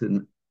 up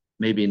to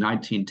maybe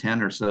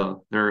 1910 or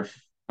so, there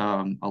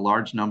are a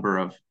large number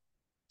of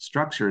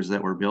structures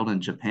that were built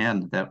in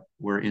Japan that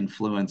were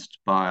influenced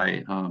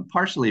by,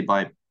 partially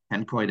by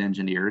Pencoyd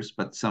engineers,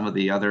 but some of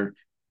the other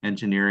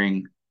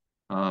engineering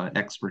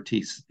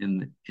expertise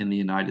in the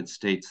United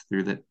States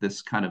through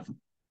this kind of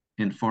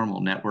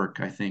informal network,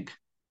 I think.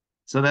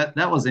 So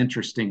that was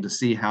interesting to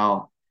see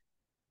how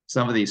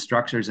some of these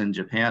structures in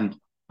Japan,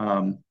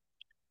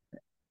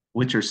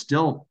 which are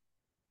still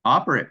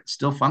operate,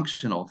 still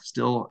functional,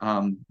 still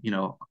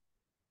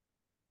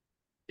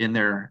in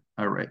their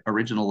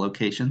original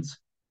locations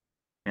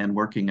and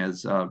working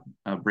as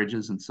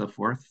bridges and so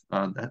forth.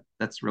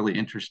 That's really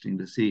interesting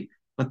to see.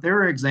 But there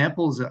are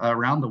examples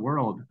around the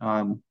world.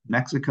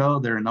 Mexico,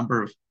 there are a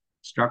number of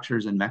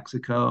structures in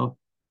Mexico,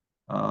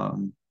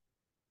 um,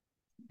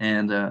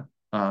 and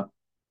uh,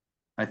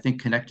 I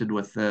think connected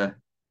with the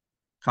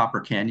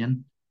Copper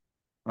Canyon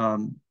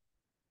um,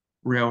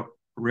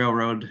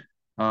 railroad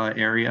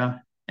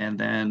area. And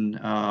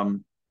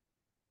then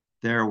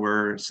there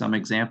were some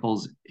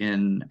examples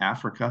in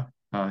Africa,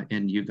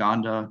 in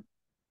Uganda,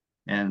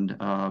 and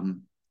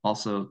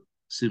also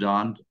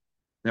Sudan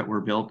that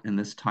were built in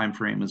this time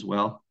frame as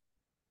well.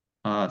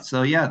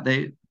 So yeah,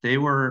 they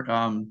were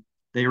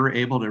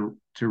able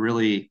to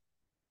really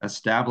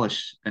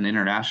establish an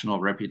international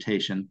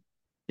reputation.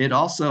 It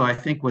also, I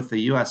think, with the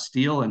U.S.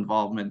 Steel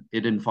involvement,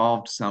 it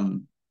involved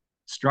some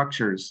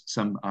structures,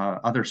 some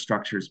other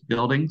structures,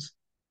 buildings,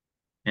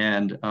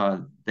 and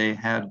they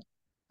had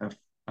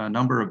a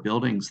number of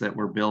buildings that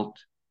were built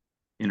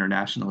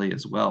internationally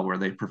as well, where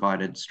they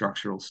provided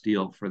structural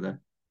steel for the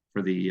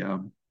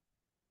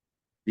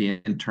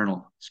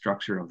internal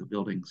structure of the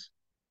buildings.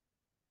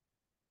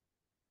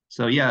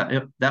 So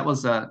yeah, that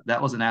was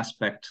an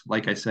aspect.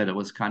 Like I said, it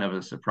was kind of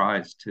a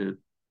surprise to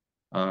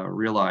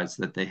realize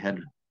that they had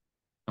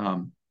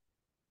um,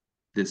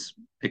 this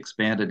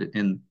expanded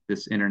in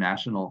this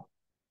international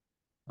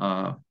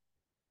uh,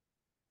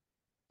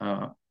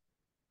 uh,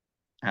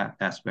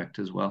 aspect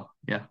as well.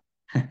 Yeah.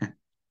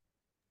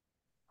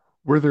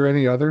 Were there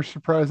any other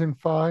surprising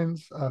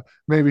finds?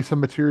 Maybe some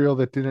material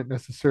that didn't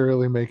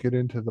necessarily make it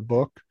into the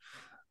book.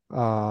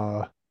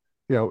 Uh,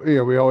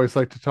 we always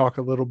like to talk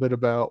a little bit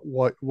about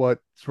what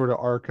sort of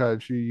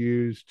archives you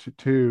used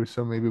too.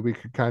 So maybe we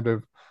could kind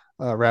of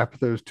wrap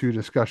those two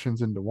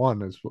discussions into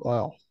one as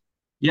well.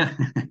 Yeah.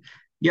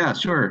 Yeah,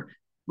 sure.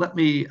 Let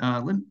me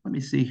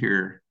see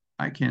here.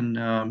 I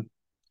can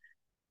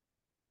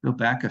go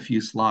back a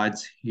few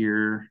slides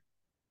here.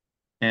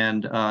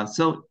 And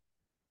so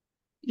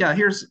yeah,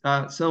 here's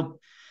so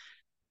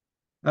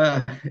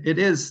it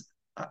is.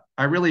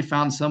 I really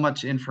found so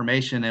much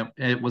information.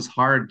 It was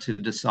hard to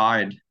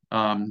decide.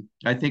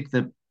 I think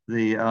the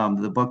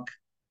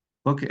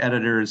book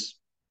editors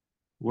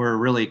were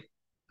really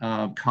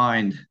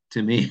kind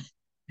to me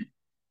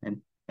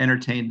and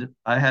entertained.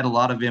 I had a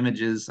lot of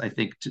images. I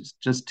think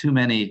just too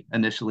many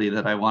initially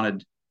that I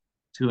wanted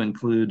to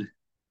include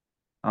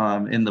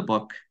in the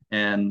book,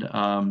 and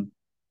to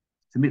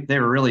me they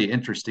were really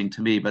interesting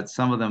to me. But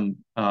some of them,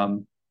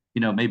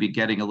 maybe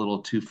getting a little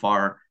too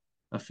far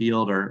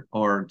afield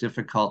or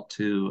difficult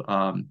to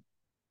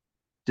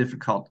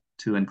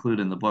include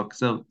in the book.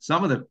 So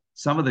some of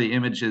the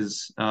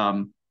images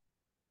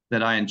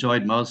that I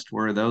enjoyed most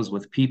were those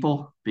with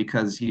people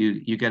because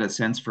you get a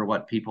sense for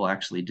what people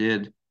actually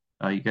did.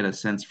 You get a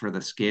sense for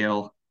the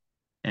scale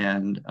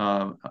and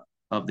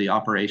of the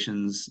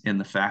operations in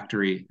the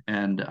factory.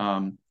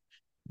 And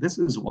this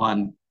is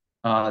one.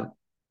 Uh,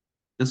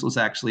 this was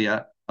actually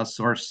a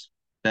source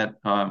that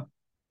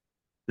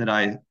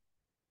I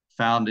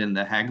found in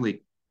the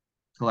Hagley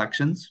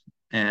collections,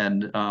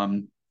 and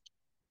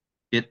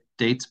it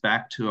dates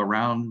back to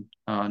around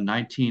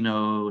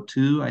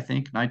 1902, I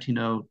think,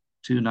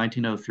 1902,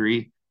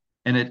 1903.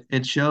 And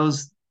it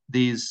shows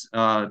these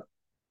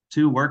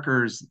two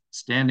workers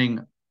standing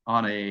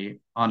on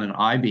an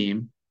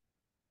I-beam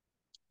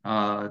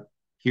uh,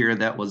 here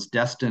that was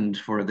destined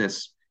for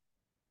this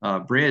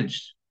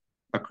bridge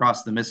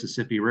across the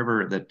Mississippi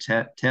River, the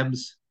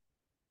Tebs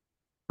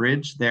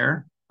Bridge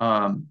there,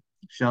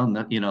 shown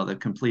that, the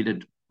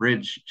completed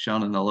bridge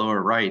shown in the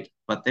lower right.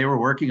 But they were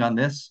working on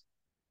this,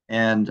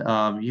 and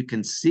you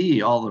can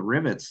see all the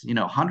rivets,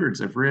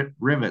 hundreds of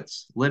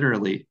rivets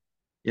literally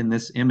in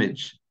this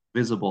image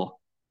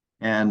visible.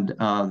 And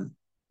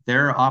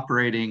they're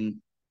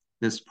operating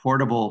this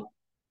portable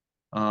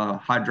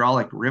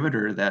hydraulic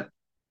riveter that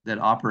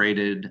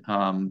operated.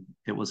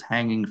 It was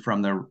hanging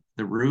from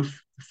the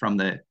roof, from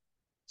the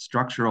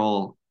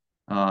structural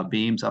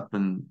beams up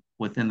and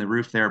within the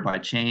roof there by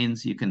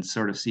chains. You can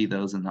sort of see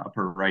those in the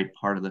upper right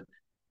part of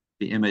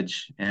the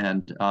image,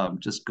 and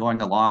just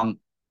going along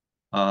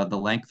the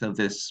length of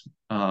this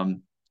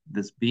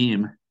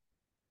beam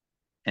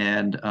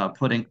and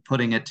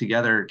putting it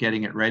together,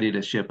 getting it ready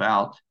to ship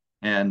out.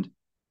 And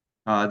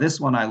this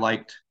one I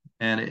liked,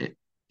 and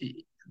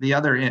the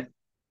other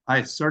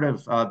I sort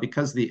of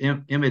because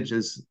the image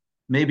is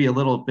maybe a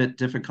little bit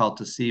difficult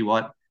to see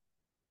what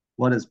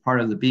is part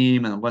of the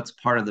beam and what's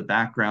part of the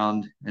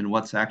background and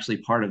what's actually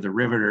part of the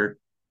riveter.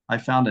 I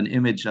found an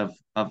image of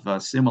a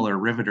similar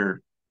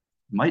riveter,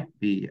 might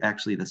be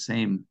actually the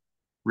same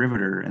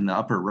riveter in the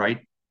upper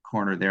right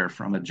corner there,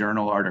 from a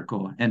journal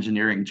article,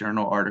 engineering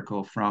journal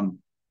article from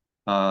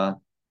uh,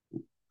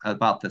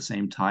 about the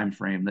same time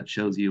frame, that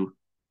shows you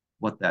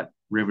what that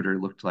riveter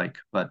looked like.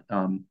 But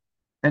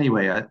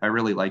anyway, I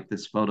really like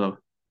this photo.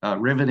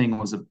 Riveting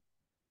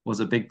was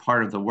a big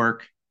part of the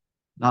work,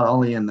 not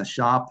only in the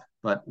shop,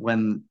 but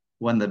when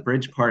the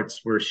bridge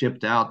parts were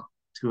shipped out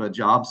to a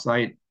job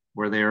site,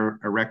 where they're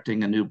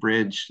erecting a new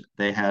bridge.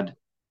 They had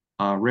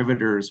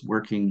riveters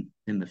working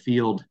in the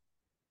field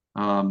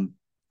um,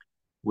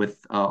 with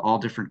all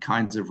different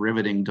kinds of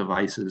riveting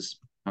devices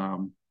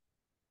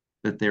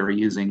that they were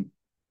using,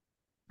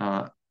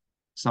 uh,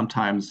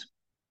 sometimes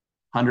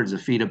hundreds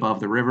of feet above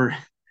the river,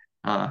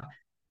 uh,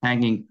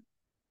 hanging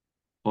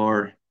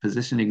or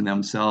positioning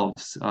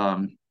themselves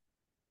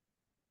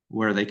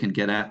where they can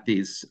get at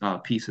these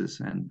pieces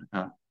and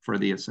for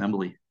the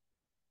assembly.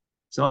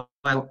 So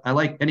I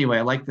like, anyway,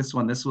 I like this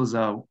one. This was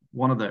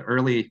one of the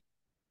early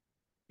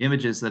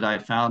images that I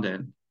found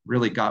and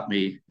really got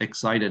me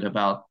excited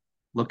about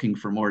looking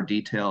for more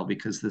detail,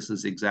 because this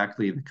is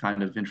exactly the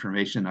kind of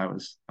information I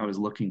was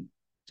looking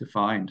to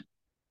find.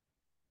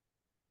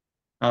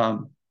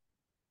 Um,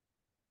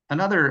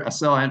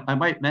 so I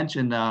might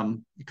mention a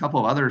couple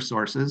of other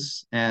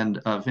sources and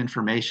of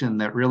information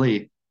that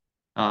really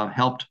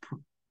helped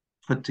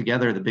put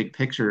together the big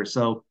picture.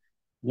 So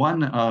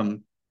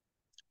one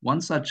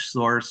one such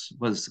source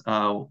was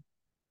the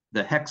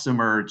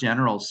Hexamer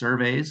general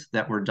surveys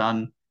that were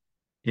done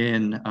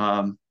in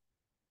I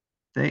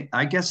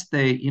guess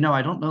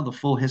I don't know the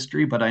full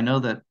history, but I know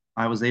that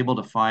I was able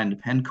to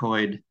find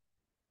Pencoyd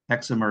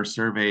Hexamer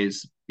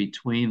surveys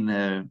between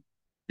the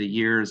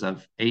years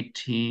of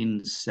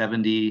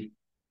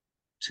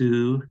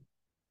 1872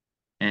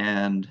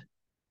 and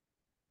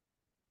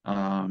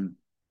um,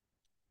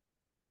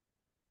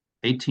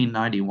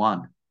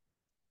 1891.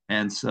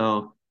 And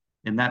so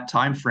in that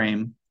time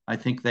frame, I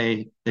think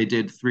they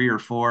did three or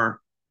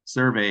four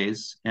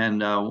surveys,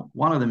 and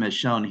one of them is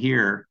shown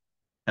here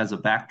as a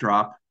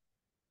backdrop.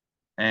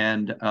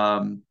 And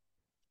uh,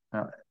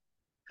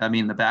 I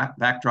mean, the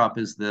backdrop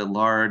is the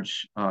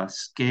large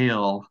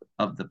scale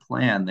of the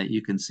plan that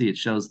you can see. It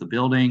shows the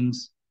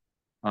buildings,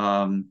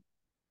 um,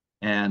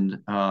 and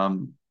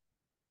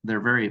they're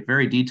very,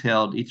 very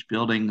detailed. Each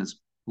building is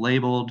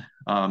labeled.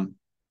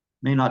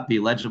 May not be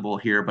legible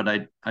here,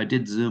 but I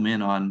did zoom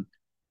in on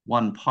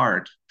one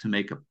part to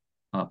make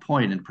a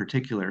point in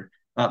particular.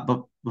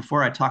 But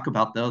before I talk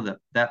about though,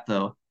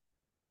 the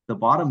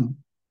bottom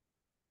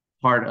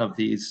part of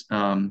these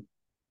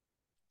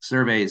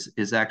surveys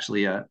is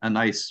actually a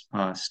nice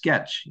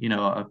sketch,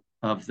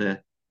 of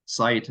the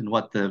site and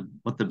what the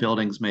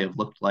buildings may have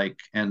looked like.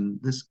 And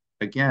this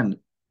again,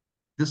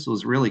 this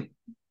was really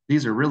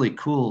these are really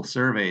cool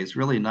surveys,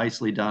 really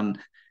nicely done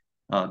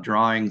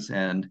drawings,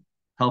 and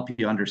help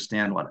you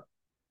understand what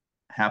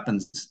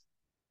happens,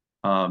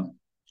 um,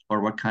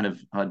 or what kind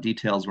of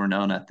details were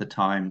known at the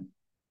time.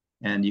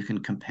 And you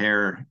can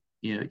compare,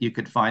 you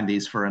could find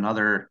these for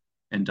another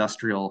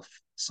industrial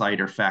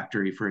site or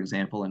factory, for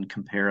example, and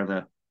compare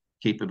the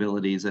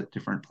capabilities at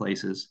different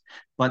places.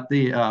 But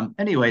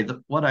anyway,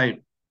 what I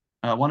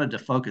wanted to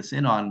focus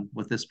in on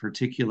with this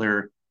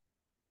particular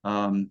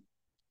um,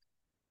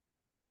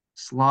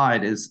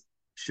 slide is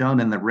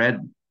shown in the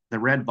red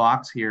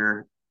box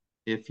here.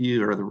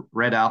 Or the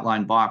red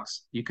outline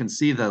box, you can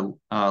see the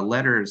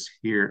letters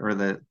here, or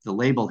the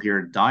label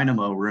here,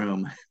 Dynamo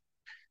Room.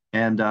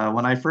 And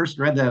when I first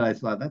read that, I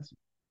thought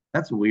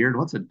that's weird.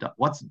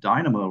 What's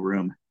Dynamo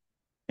Room?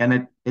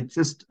 And it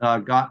just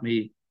got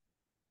me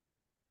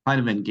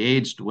kind of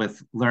engaged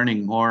with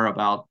learning more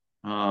about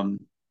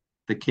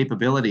the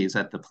capabilities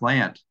at the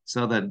plant.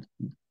 So that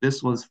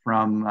this was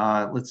from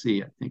let's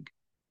see, I think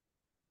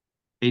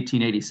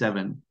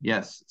 1887.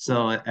 Yes.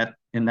 So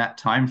in that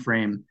time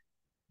frame,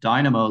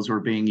 dynamos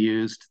were being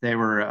used. They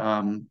were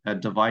a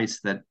device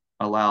that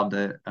allowed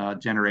the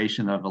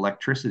generation of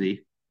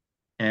electricity,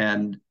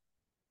 and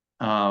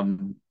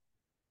um,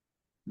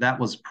 that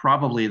was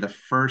probably the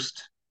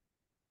first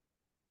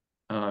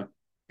uh,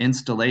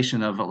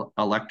 installation of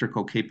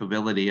electrical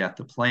capability at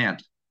the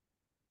plant.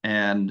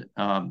 And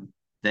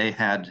they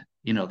had,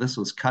 this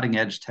was cutting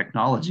edge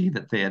technology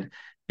that they had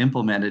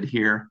implemented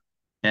here,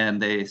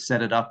 and they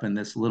set it up in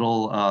this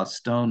little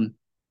stone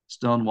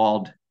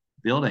walled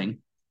building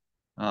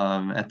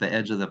at the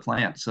edge of the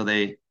plant. So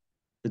the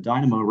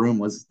dynamo room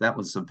was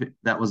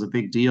a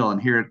big deal.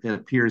 And here it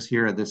appears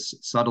here this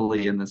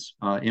subtly in this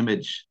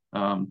image,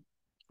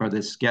 or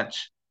this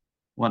sketch.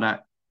 When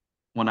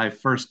I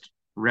first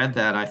read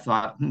that, I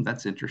thought,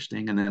 that's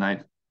interesting, and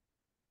then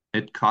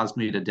it caused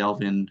me to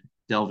delve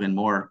in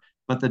more.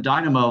 But the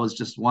dynamo is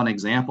just one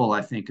example,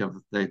 I think,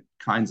 of the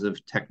kinds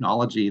of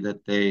technology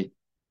that they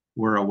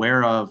were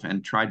aware of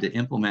and tried to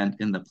implement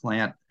in the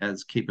plant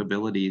as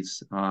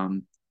capabilities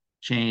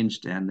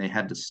changed, and they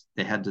had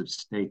to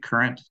stay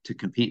current to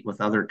compete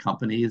with other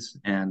companies,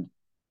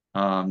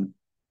 um,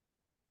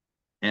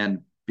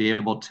 and be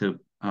able to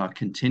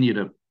continue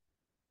to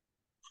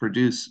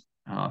produce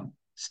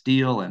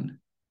steel and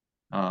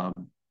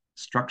um,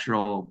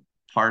 structural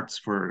parts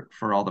for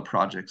all the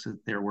projects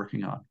that they're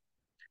working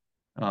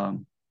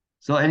on.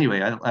 So anyway,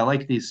 I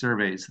like these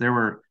surveys. There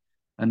were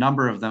a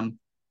number of them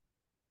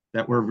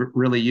that were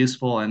really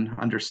useful in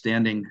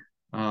understanding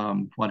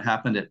what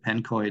happened at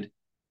Pencoyd.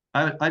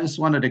 I just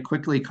wanted to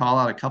quickly call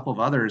out a couple of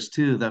others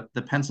too.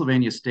 The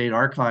Pennsylvania State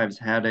Archives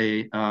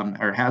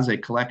has a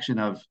collection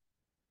of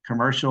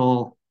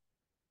commercial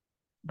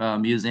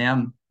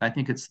museum. I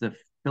think it's the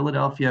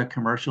Philadelphia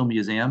Commercial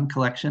Museum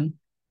collection.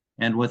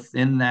 And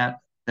within that,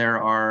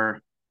 there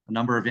are a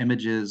number of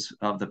images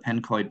of the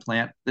Pencoyd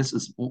plant. This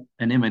is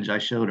an image I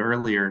showed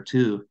earlier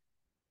too,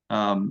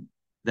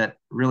 that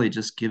really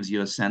just gives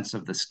you a sense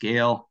of the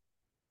scale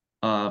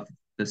of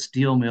the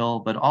steel mill.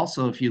 But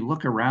also, if you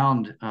look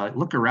around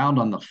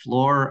on the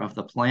floor of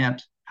the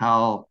plant,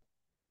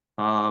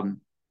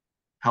 um,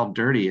 how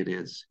dirty it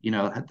is. You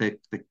know,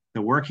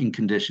 the working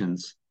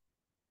conditions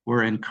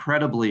were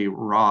incredibly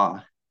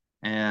raw,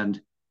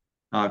 and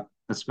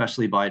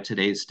especially by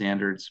today's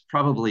standards,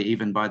 probably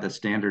even by the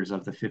standards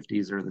of the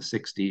 50s or the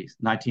 60s,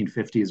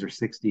 1950s or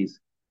 60s.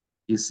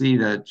 You see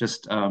that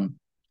just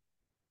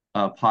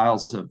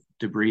piles of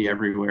debris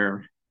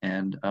everywhere,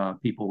 and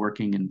people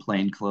working in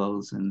plain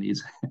clothes and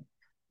these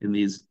in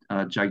these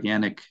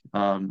gigantic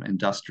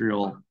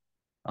industrial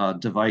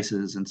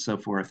devices and so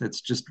forth.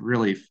 It's just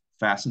really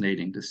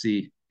fascinating to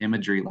see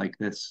imagery like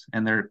this.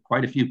 And there are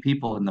quite a few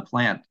people in the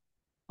plant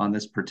on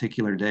this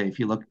particular day. If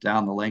you look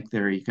down the length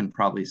there, you can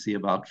probably see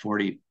about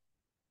 30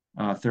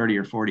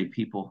 or 40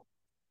 people.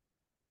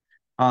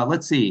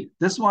 Let's see.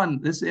 This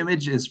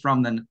image is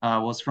from the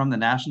was from the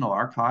National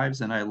Archives,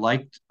 and I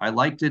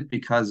liked it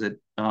because it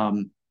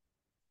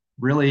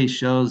really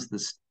shows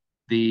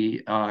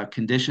the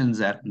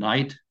conditions at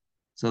night.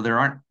 So there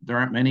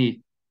aren't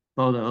many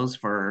photos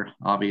for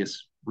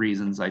obvious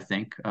reasons, I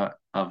think,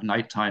 of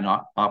nighttime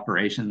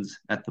operations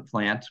at the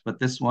plant. But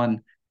this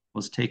one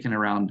was taken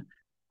around,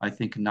 I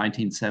think,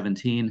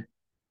 1917,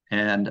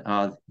 and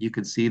you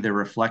could see the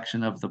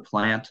reflection of the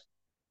plant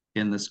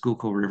in the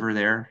Schuylkill River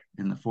there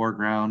in the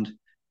foreground.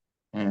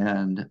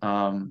 And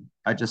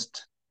I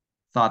just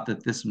thought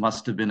that this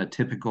must have been a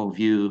typical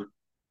view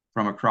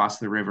from across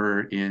the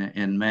river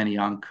in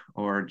Manayunk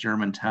or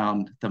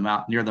Germantown,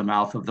 near the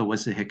mouth of the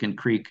Wissahickon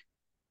Creek.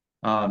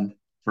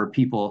 For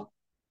people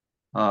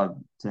to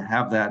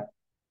have that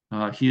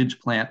huge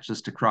plant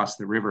just across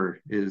the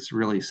river is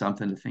really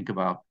something to think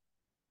about.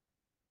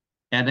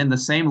 And in the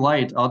same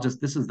light,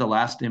 this is the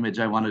last image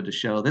I wanted to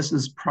show. This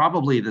is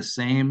probably the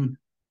same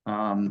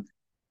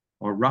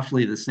or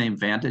roughly the same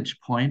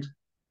vantage point,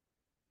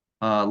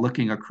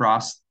 looking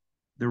across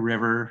the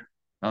river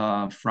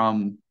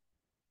from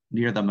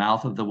near the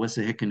mouth of the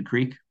Wissahickon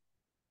Creek.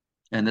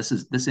 And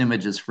this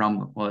image was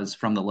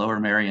from the Lower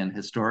Merion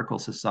Historical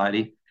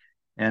Society.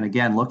 And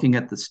again, looking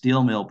at the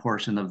steel mill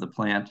portion of the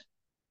plant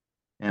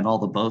and all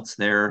the boats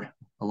there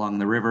along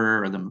the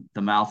river or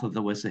the mouth of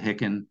the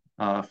Wissahickon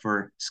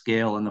for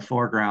scale in the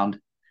foreground.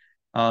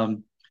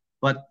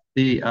 But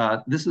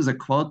this is a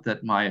quote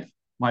that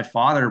my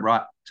father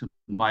brought to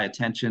my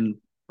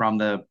attention from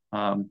the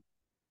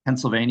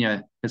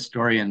Pennsylvania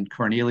historian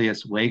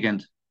Cornelius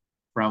Weigand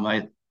from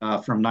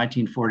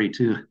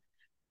 1942.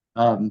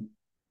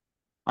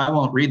 I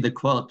won't read the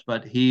quote,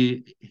 but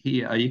you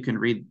can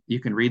read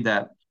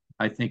that,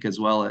 I think, as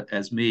well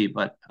as me.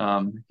 But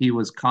he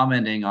was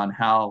commenting on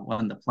how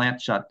when the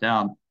plant shut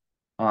down,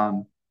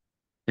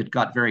 it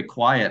got very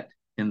quiet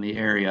in the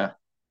area,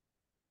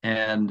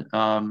 and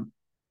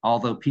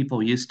although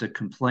people used to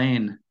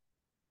complain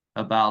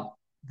about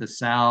the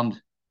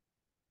sound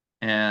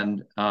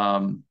and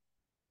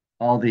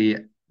all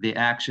the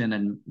action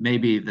and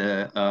maybe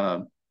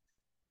the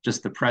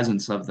just the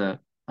presence of the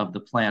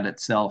plant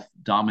itself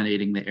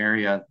dominating the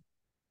area,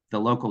 the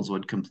locals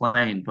would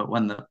complain. But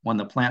when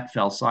the plant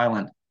fell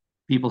silent,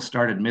 people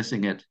started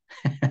missing it,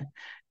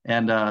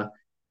 and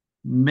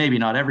maybe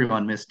not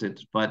everyone missed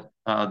it, but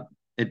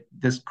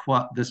this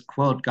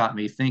quote got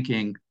me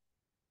thinking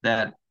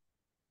that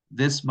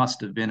this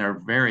must have been a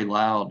very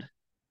loud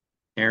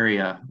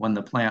area when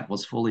the plant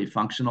was fully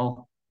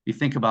functional. You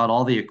think about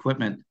all the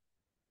equipment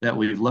that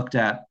we've looked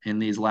at in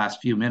these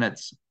last few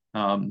minutes,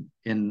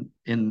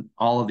 in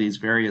all of these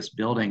various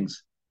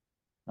buildings.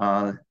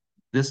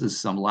 This is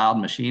some loud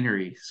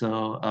machinery.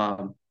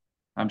 So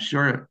I'm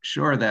sure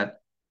that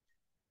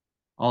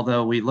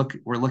although we're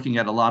looking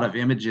at a lot of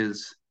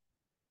images,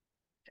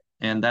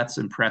 and that's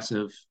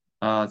impressive.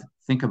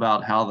 Think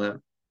about how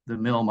the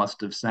mill must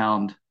have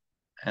sounded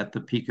at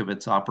the peak of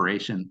its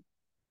operation,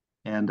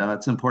 and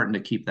it's important to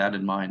keep that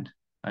in mind,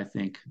 I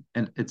think.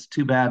 And it's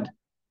too bad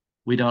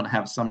we don't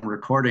have some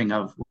recording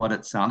of what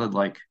it sounded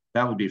like.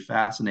 That would be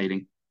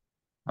fascinating.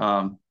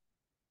 I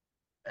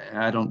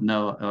don't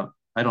know.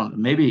 I don't.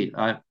 Maybe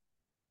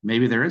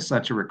there is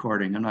such a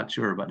recording. I'm not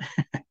sure, but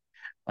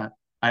I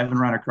haven't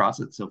run across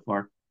it so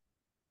far.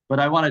 But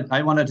I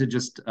wanted to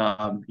just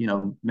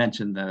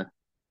mention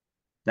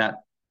that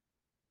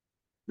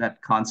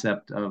that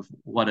concept of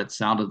what it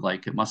sounded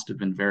like. It must have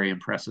been very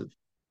impressive.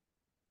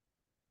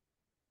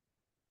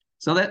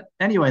 So that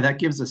anyway, that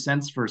gives a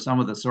sense for some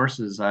of the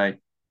sources I've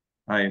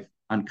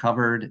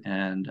uncovered,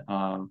 and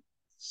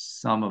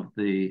some of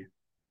the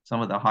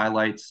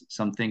highlights,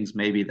 some things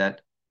maybe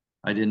that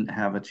I didn't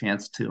have a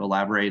chance to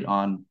elaborate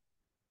on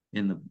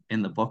in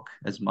the book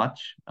as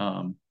much.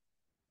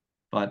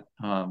 But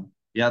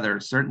yeah, there are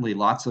certainly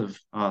lots of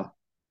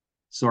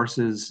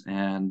sources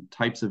and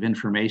types of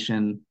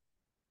information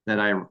that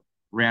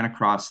ran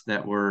across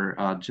that were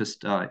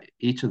just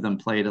each of them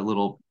played a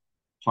little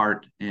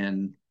part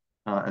in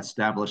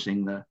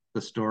establishing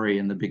the story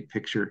and the big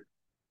picture.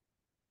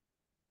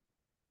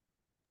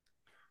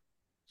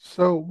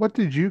 So, what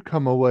did you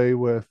come away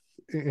with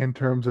in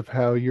terms of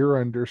how your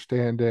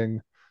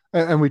understanding,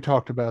 and we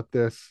talked about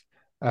this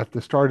at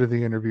the start of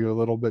the interview a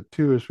little bit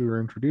too as we were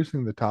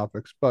introducing the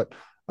topics, but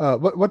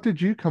what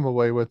did you come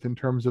away with in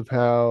terms of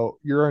how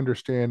your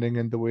understanding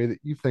and the way that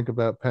you think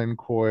about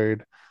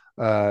Pencoyd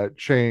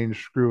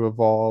changed, grew,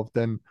 evolved,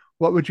 and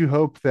what would you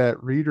hope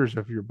that readers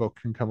of your book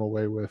can come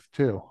away with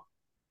too?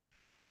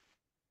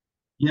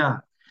 Yeah.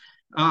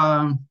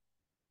 Um,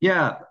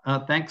 yeah.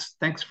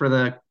 Thanks for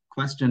the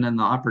question and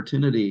the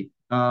opportunity.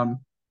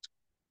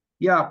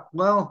 Yeah.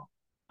 Well,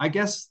 I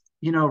guess,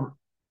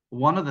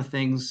 one of the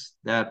things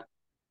that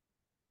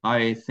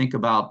I think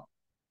about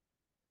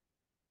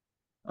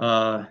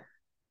uh,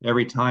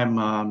 every time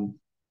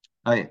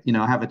I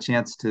have a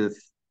chance to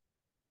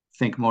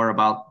think more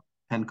about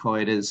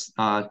Pencoid is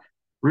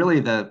really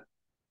the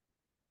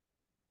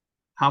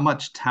how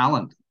much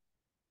talent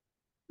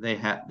they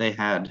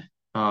had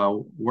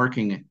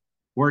working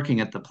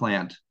at the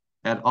plant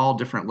at all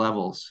different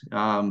levels.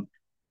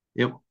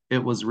 It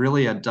it was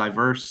really a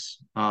place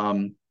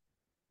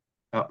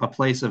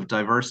of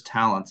diverse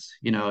talents.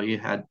 You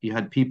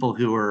had people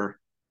who were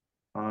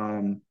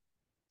um,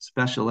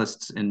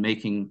 specialists in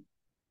making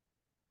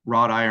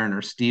wrought iron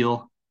or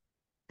steel,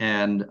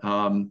 and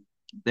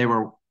they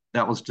were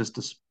that was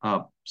just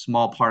a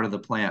small part of the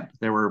plant.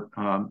 They were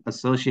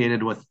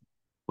associated with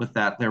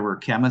that. There were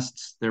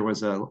chemists. There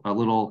was a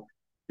little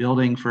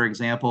building, for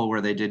example,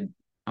 where they did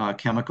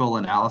chemical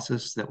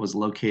analysis that was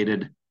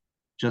located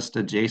just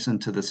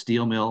adjacent to the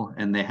steel mill,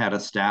 and they had a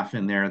staff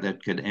in there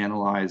that could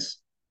analyze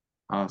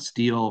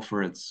steel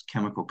for its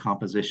chemical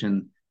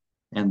composition,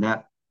 and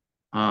that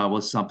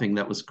was something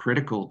that was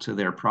critical to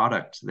their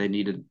product. They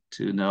needed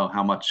to know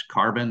how much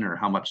carbon or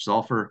how much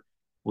sulfur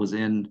was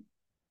in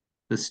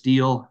the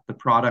steel, the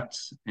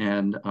products,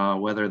 and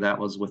whether that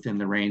was within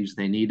the range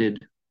they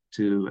needed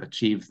to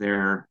achieve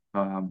the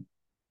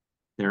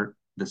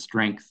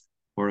strength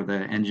or the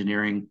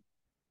engineering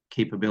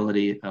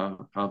capability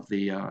of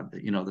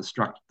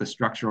the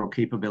structural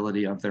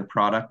capability of their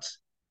products.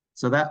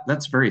 So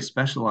that's very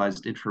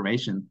specialized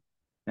information.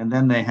 And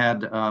then they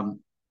had um,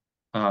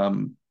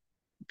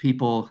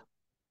 people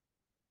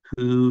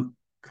who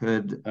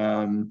could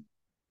uh,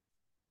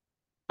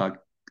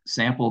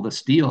 sample the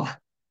steel,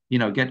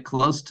 get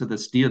close to the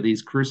steel,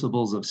 these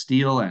crucibles of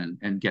steel,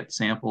 and get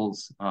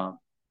samples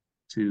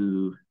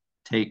to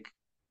take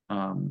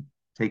um,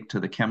 take to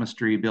the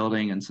chemistry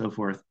building and so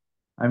forth.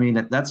 I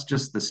mean, that's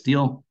just the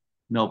steel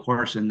mill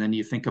portion. Then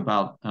you think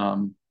about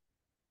some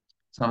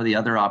of the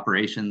other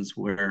operations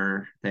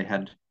where they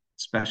had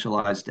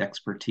specialized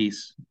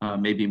expertise,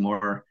 maybe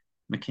more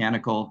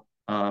mechanical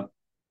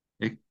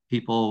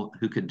people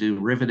who could do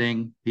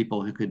riveting,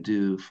 people who could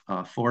do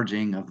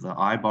forging of the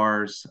eye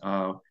bars,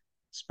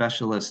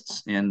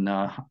 specialists in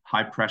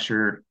high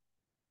pressure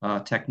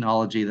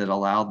technology that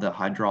allowed the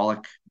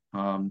hydraulic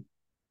um,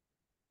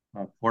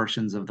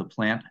 portions of the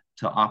plant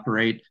to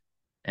operate.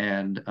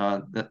 And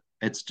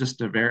it's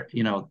just a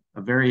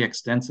very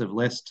extensive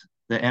list.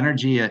 The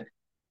energy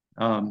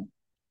um,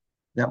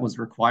 that was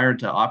required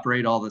to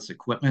operate all this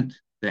equipment,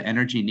 the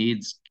energy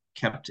needs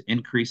kept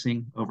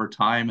increasing over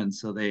time, and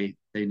so they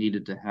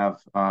needed to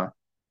have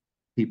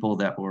people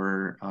that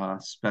were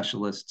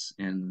specialists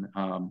in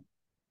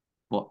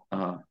bo-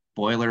 uh,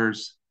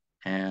 boilers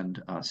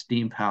and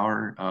steam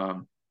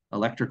power,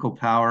 electrical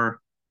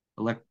power,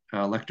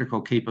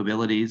 electrical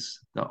capabilities.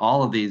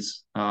 All of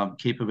these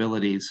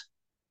capabilities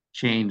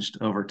changed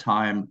over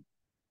time,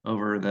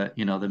 over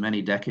the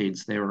many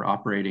decades they were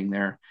operating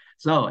there.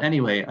 So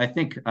anyway, I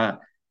think uh,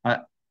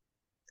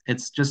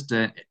 it's just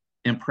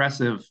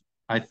impressive.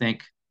 I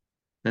think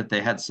that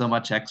they had so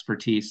much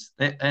expertise.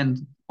 And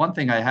one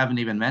thing I haven't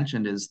even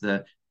mentioned is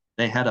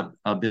they had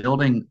a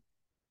building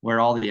where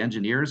all the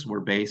engineers were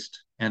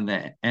based, and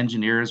the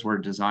engineers were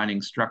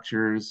designing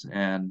structures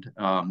and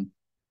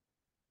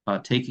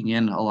taking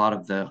in a lot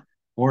of the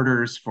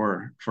orders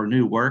for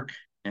new work.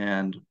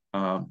 And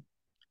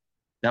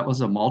that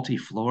was a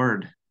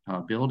multi-floored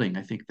building.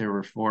 I think there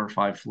were 4 or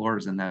 5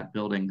 floors in that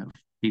building of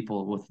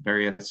people with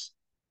various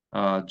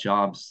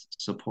jobs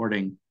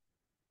supporting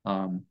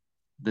um,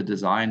 the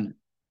design,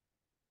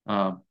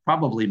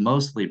 probably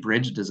mostly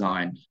bridge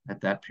design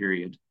at that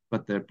period.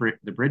 But the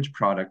bridge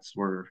products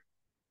were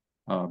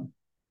um,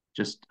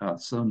 just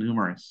so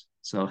numerous.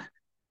 So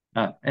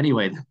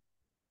anyway,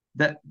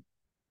 that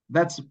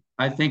that's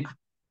I think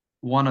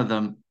one of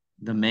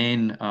the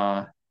main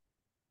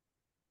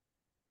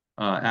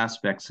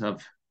aspects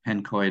of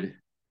Pencoyd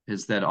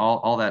is that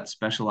all that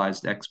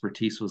specialized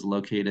expertise was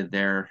located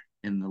there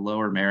in the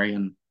Lower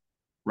Marion,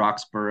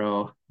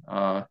 Roxborough,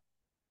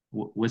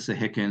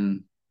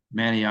 Wissahickon,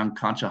 Manayunk,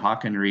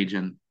 Conshohocken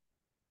region,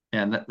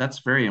 and that's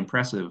very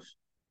impressive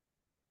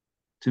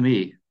to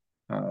me.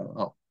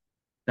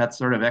 That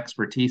sort of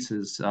expertise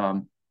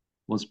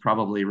was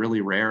probably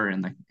really rare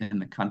in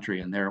the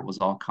country, and there it was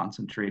all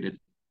concentrated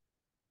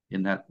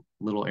in that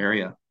little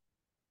area.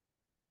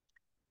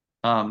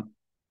 Um,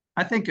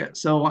 I think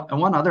so.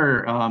 One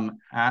other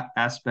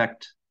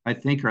aspect I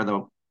think are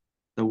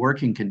the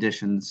working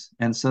conditions,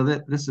 and so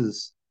that this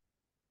is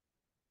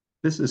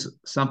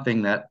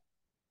something that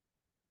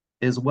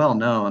is well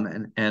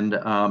known, and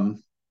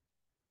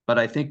but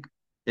I think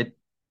it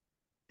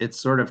it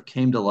sort of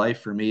came to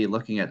life for me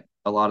looking at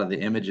a lot of the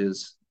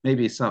images.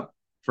 Maybe some,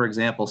 for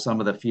example, some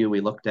of the few we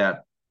looked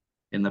at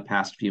in the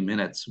past few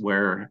minutes,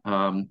 where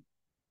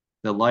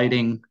the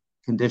lighting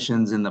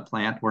conditions in the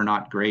plant were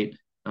not great.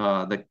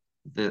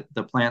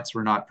 The plants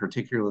were not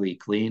particularly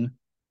clean,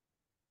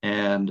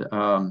 and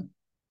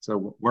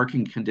so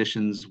working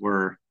conditions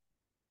were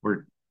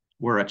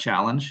were a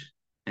challenge.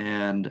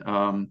 And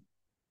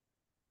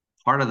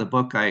part of the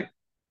book, I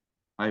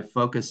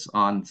focus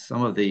on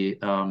some of the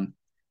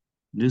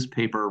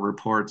newspaper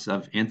reports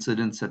of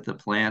incidents at the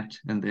plant,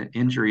 and the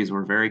injuries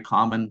were very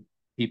common.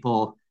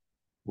 People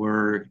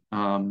were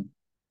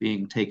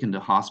being taken to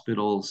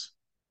hospitals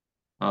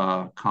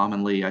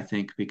commonly, I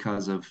think,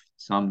 because of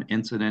some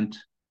incident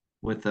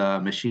with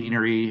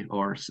machinery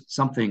or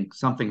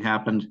something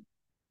happened,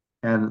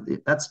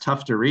 and that's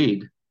tough to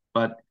read.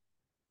 But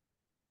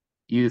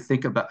you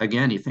think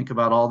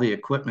about all the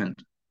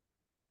equipment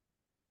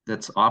that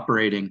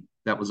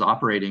was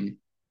operating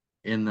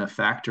in the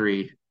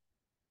factory,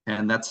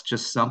 and that's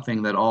just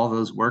something that all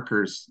those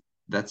workers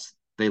that's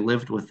they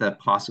lived with that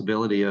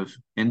possibility of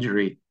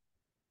injury.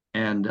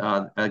 And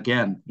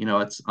again,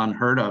 it's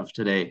unheard of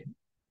today.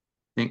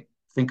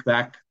 Think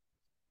back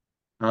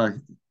uh,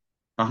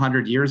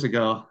 100 years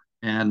ago,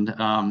 and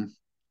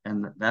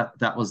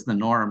that was the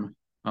norm.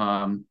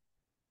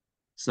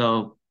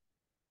 So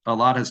a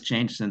lot has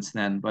changed since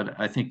then, but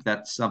I think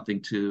that's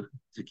something to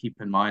keep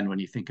in mind when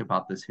you think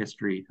about this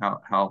history,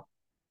 how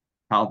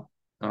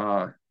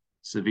uh,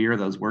 severe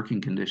those working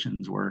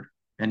conditions were,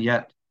 and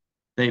yet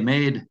they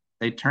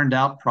turned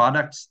out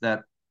products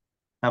that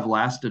have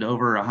lasted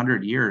over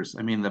 100 years.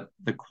 I mean,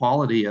 the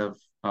quality of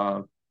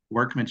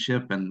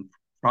workmanship and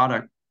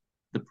product,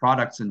 the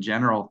products in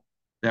general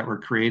that were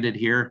created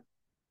here.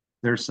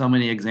 There's so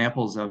many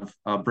examples of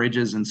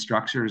bridges and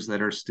structures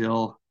that are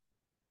still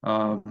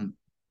um,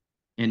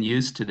 in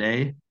use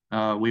today.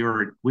 We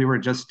were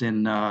just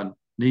in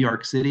New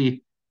York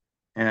City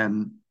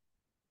and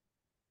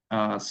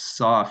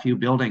saw a few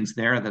buildings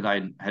there that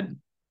I had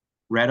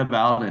read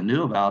about and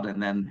knew about,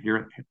 and then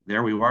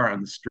there we were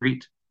on the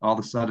street. All of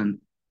a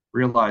sudden,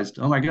 realized,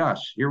 oh my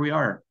gosh, here we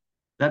are.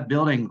 That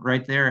building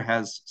right there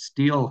has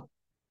steel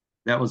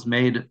that was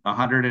made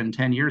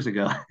 110 years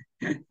ago.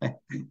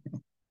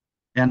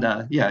 And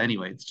yeah,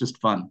 anyway, it's just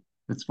fun.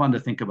 It's fun to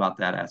think about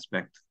that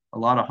aspect. A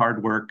lot of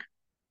hard work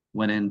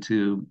went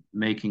into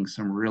making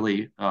some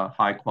really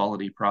high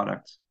quality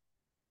products.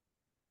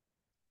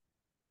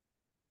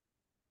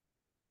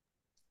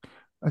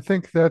 I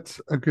think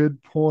that's a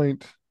good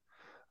point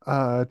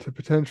to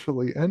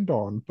potentially end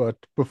on. But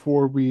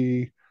before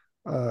we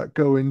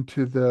go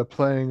into the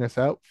playing us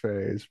out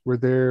phase, were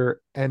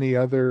there any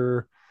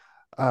other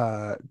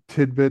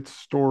tidbits,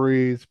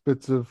 stories,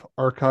 bits of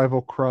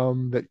archival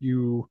crumb that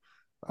you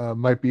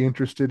might be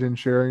interested in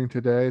sharing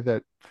today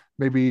that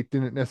maybe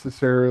didn't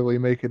necessarily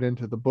make it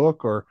into the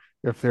book, or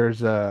if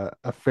there's a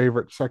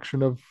favorite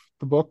section of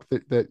the book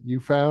that you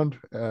found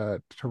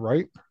to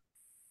write?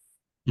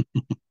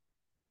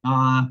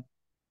 Uh,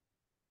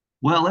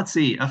 well, let's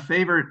see. A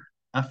favorite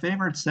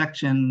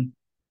section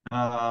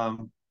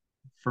um,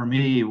 for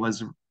me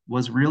was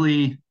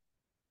really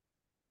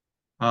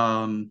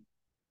um,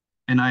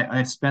 and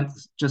I spent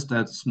just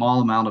a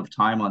small amount of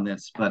time on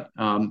this, but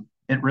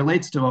it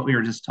relates to what we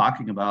were just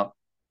talking about,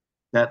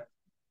 that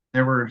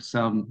there were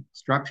some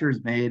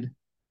structures made,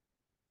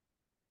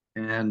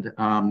 and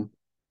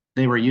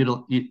they were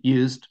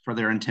used for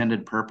their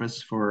intended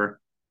purpose for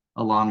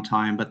a long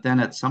time. But then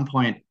at some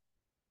point,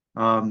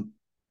 um,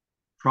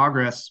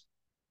 progress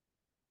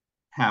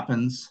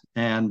happens,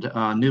 and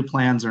new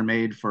plans are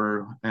made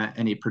for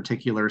any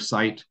particular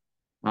site,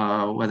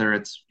 whether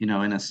it's in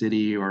a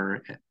city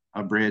or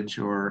a bridge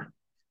or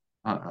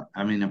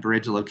I mean a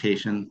bridge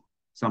location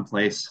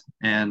someplace,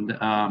 and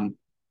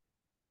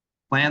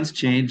plans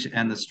change,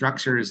 and the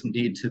structures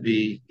need to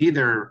be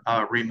either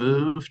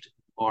removed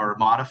or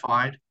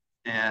modified.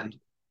 And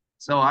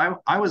so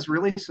I was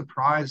really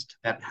surprised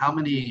at how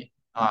many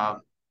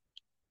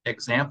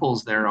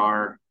examples there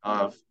are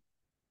of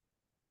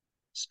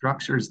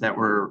structures that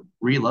were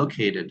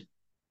relocated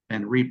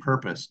and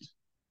repurposed.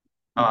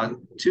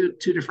 Two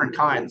different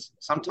kinds.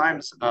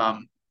 Sometimes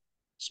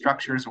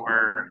structures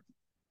were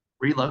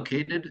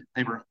relocated;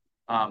 they were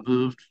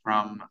moved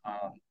from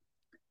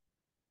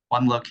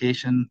one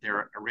location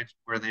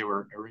where they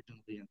were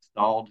originally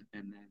installed,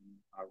 and then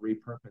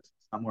repurposed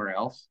somewhere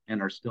else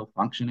and are still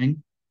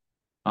functioning.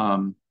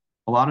 Um,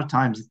 a lot of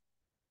times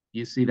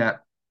you see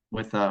that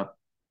with a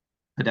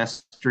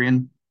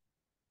pedestrian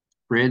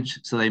bridge.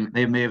 So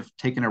they may have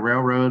taken a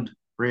railroad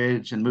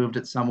bridge and moved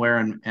it somewhere,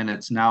 and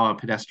it's now a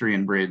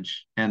pedestrian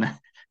bridge. And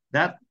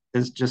that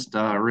is just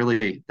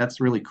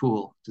that's really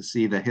cool to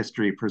see the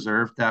history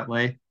preserved that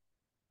way.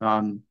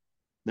 Um,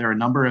 there are a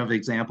number of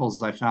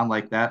examples I found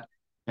like that.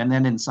 And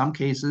then in some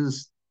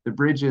cases, the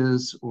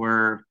bridges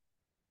were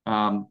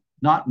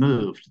not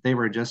moved. They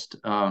were just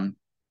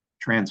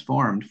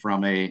transformed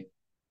from a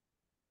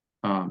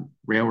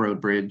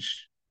railroad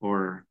bridge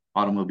or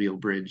automobile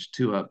bridge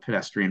to a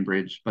pedestrian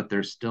bridge, but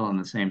they're still in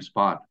the same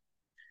spot.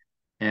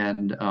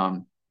 And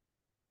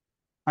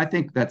I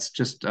think that's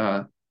just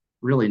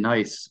really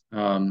nice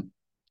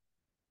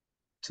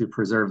to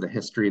preserve the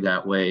history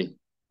that way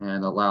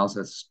and allows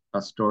us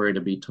a story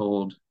to be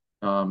told.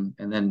 And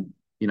then,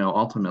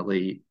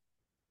 ultimately,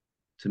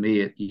 to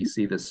me, you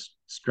see this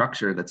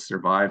structure that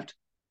survived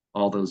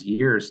all those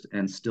years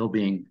and still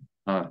being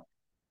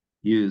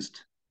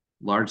used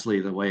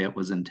largely the way it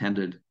was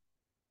intended.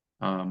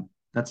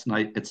 That's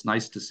nice. It's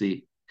nice to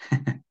see.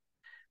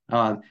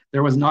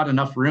 There was not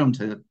enough room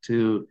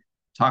to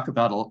talk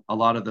about a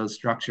lot of those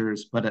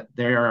structures, but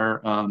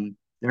they're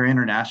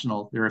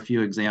international. There are a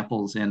few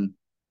examples in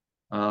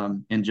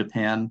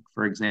Japan,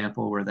 for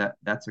example, where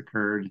that's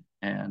occurred,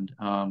 and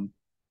all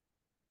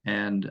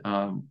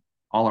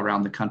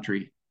around the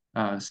country,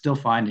 still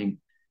finding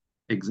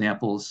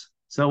examples.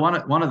 So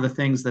one of the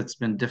things that's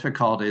been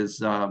difficult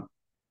is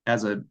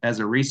as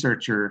a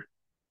researcher.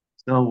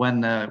 So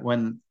when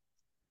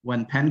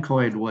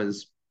Pencoyd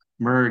was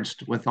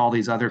merged with all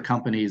these other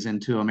companies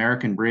into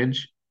American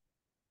Bridge,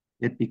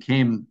 it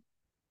became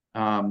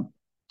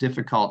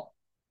difficult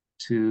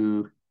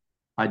to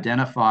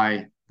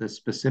identify the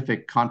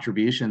specific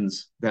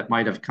contributions that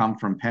might have come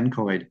from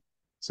Pencoyd.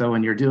 So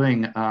when you're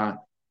doing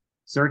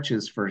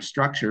searches for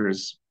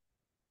structures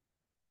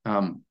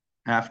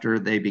after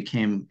they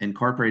became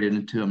incorporated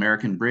into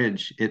American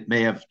Bridge, it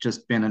may have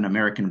just been an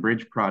American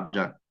Bridge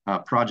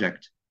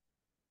project.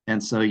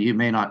 And so you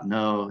may not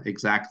know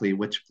exactly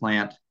which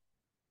plant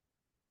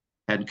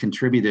had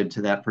contributed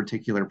to that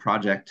particular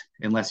project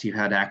unless you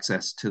had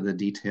access to the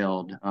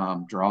detailed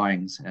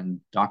drawings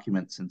and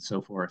documents and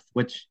so forth,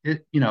 which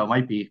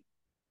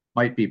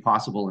might be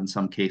possible in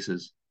some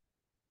cases.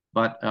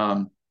 But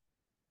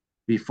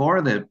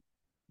before the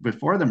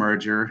before the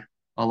merger,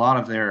 a lot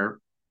of their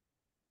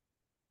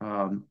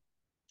um,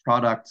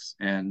 products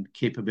and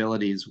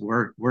capabilities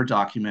were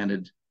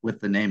documented with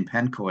the name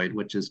Pencoyd,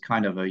 which is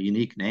kind of a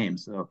unique name.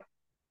 So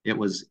it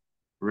was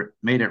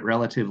made it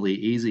relatively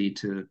easy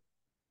to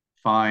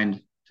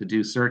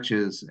do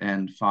searches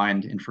and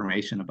find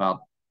information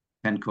about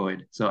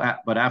Pencoyd. So,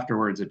 but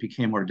afterwards it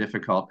became more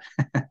difficult.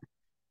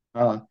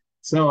 uh,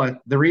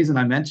 the reason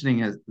I'm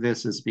mentioning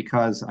this is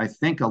because I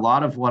think a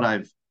lot of what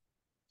I've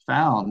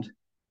found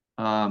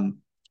um,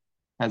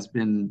 has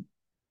been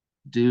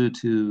due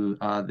to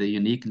the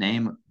unique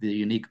name, the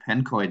unique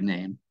Pencoyd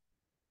name.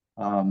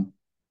 Um,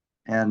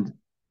 and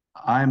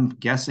I'm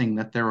guessing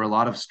that there were a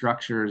lot of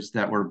structures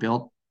that were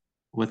built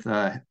with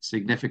a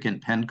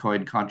significant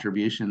Pencoyd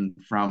contribution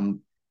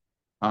from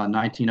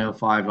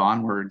 1905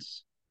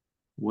 onwards,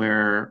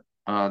 where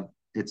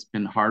it's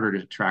been harder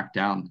to track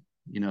down,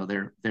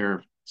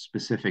 their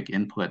specific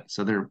input.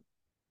 So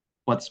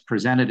what's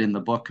presented in the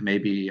book may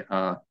be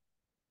a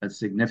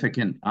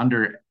significant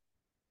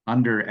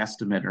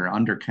underestimate or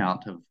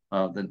undercount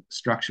of the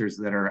structures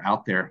that are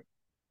out there.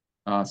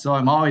 So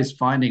I'm always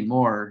finding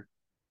more.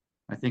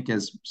 I think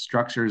as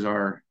structures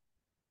are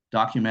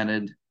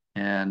documented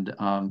and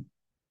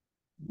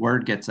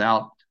word gets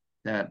out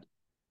that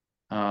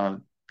uh,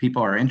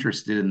 people are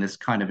interested in this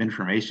kind of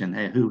information.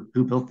 Hey,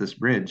 who built this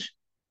bridge?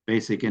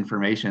 Basic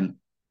information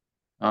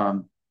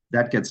um,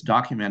 that gets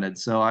documented.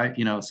 So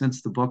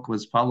since the book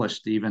was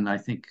published, even I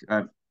think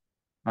I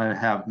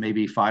have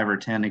maybe 5 or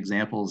 10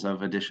 examples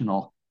of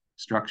additional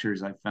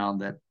structures I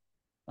found that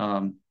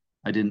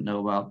I didn't know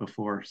about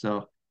before.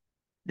 So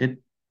it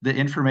the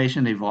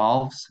information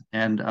evolves,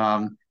 and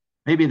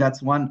maybe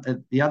that's one.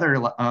 The other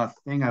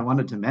thing I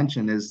wanted to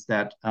mention is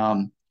that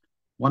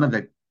one of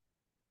the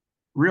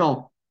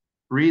real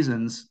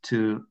reasons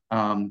to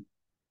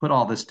put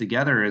all this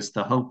together is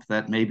the hope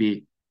that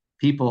maybe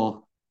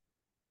people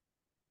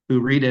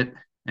who read it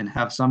and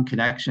have some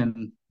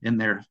connection in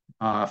their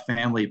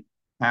family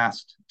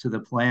past to the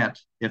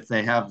plant, if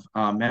they have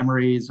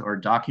memories or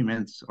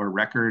documents or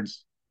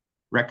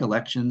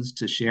recollections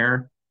to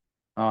share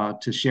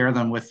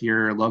them with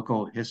your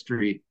local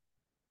history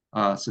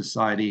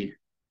society,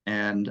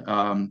 and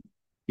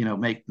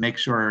make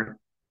sure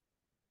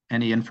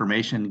any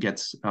information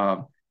gets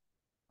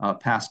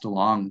passed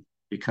along,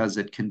 because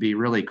it can be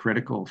really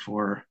critical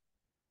for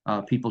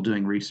people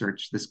doing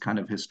research, this kind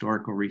of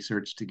historical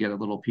research, to get a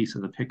little piece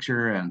of the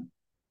picture. And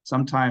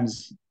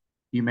sometimes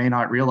you may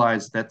not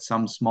realize that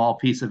some small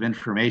piece of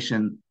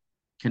information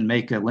can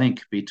make a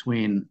link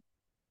between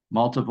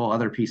multiple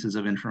other pieces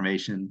of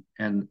information.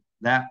 And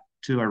that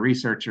to a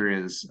researcher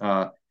is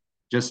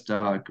just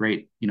a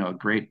great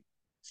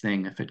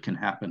thing if it can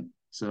happen.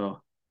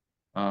 So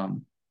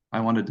I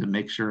wanted to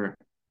make sure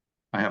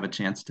I have a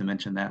chance to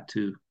mention that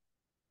too.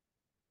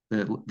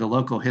 The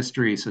local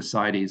history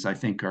societies, I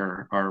think,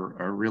 are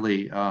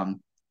really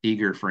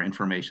eager for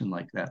information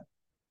like that.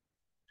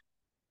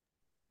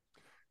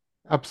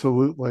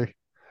 Absolutely.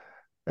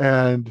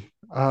 And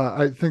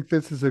I think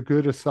this is a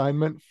good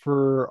assignment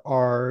for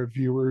our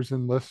viewers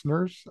and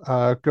listeners.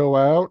 Go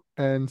out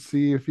and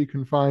see if you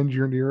can find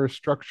your nearest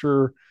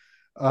structure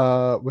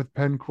with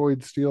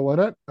Pencoyd steel in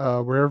it.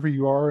 Wherever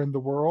you are in the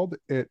world,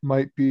 it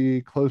might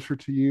be closer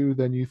to you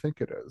than you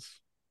think it is.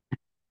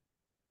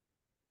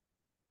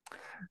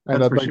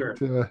 And That's I'd for like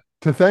sure.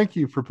 to thank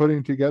you for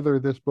putting together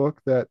this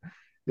book that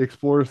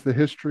explores the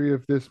history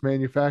of this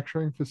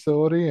manufacturing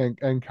facility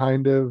and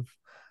kind of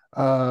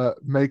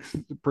makes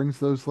brings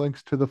those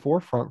links to the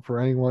forefront for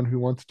anyone who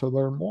wants to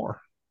learn more.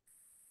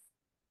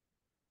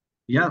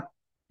 Yeah,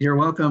 you're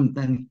welcome.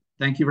 And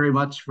thank you very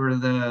much for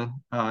the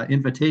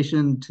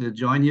invitation to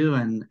join you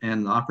and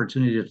the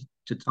opportunity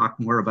to talk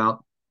more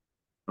about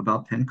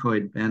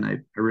Pencoid, Ben. I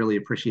really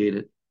appreciate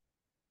it.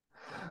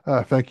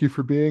 Thank you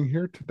for being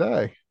here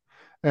today.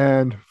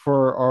 And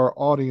for our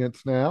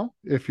audience now,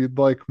 if you'd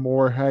like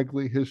more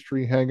Hagley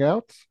History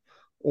Hangouts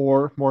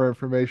or more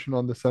information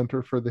on the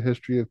Center for the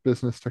History of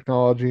Business,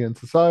 Technology, and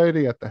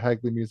Society at the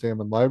Hagley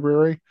Museum and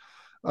Library,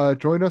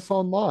 join us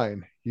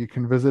online. You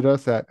can visit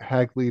us at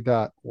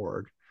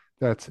hagley.org.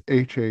 That's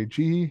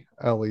Hagley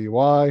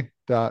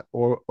dot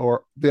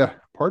or yeah,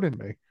 pardon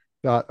me,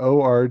 dot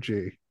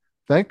org.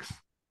 Thanks.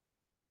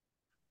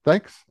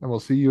 Thanks, and we'll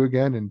see you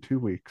again in 2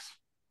 weeks.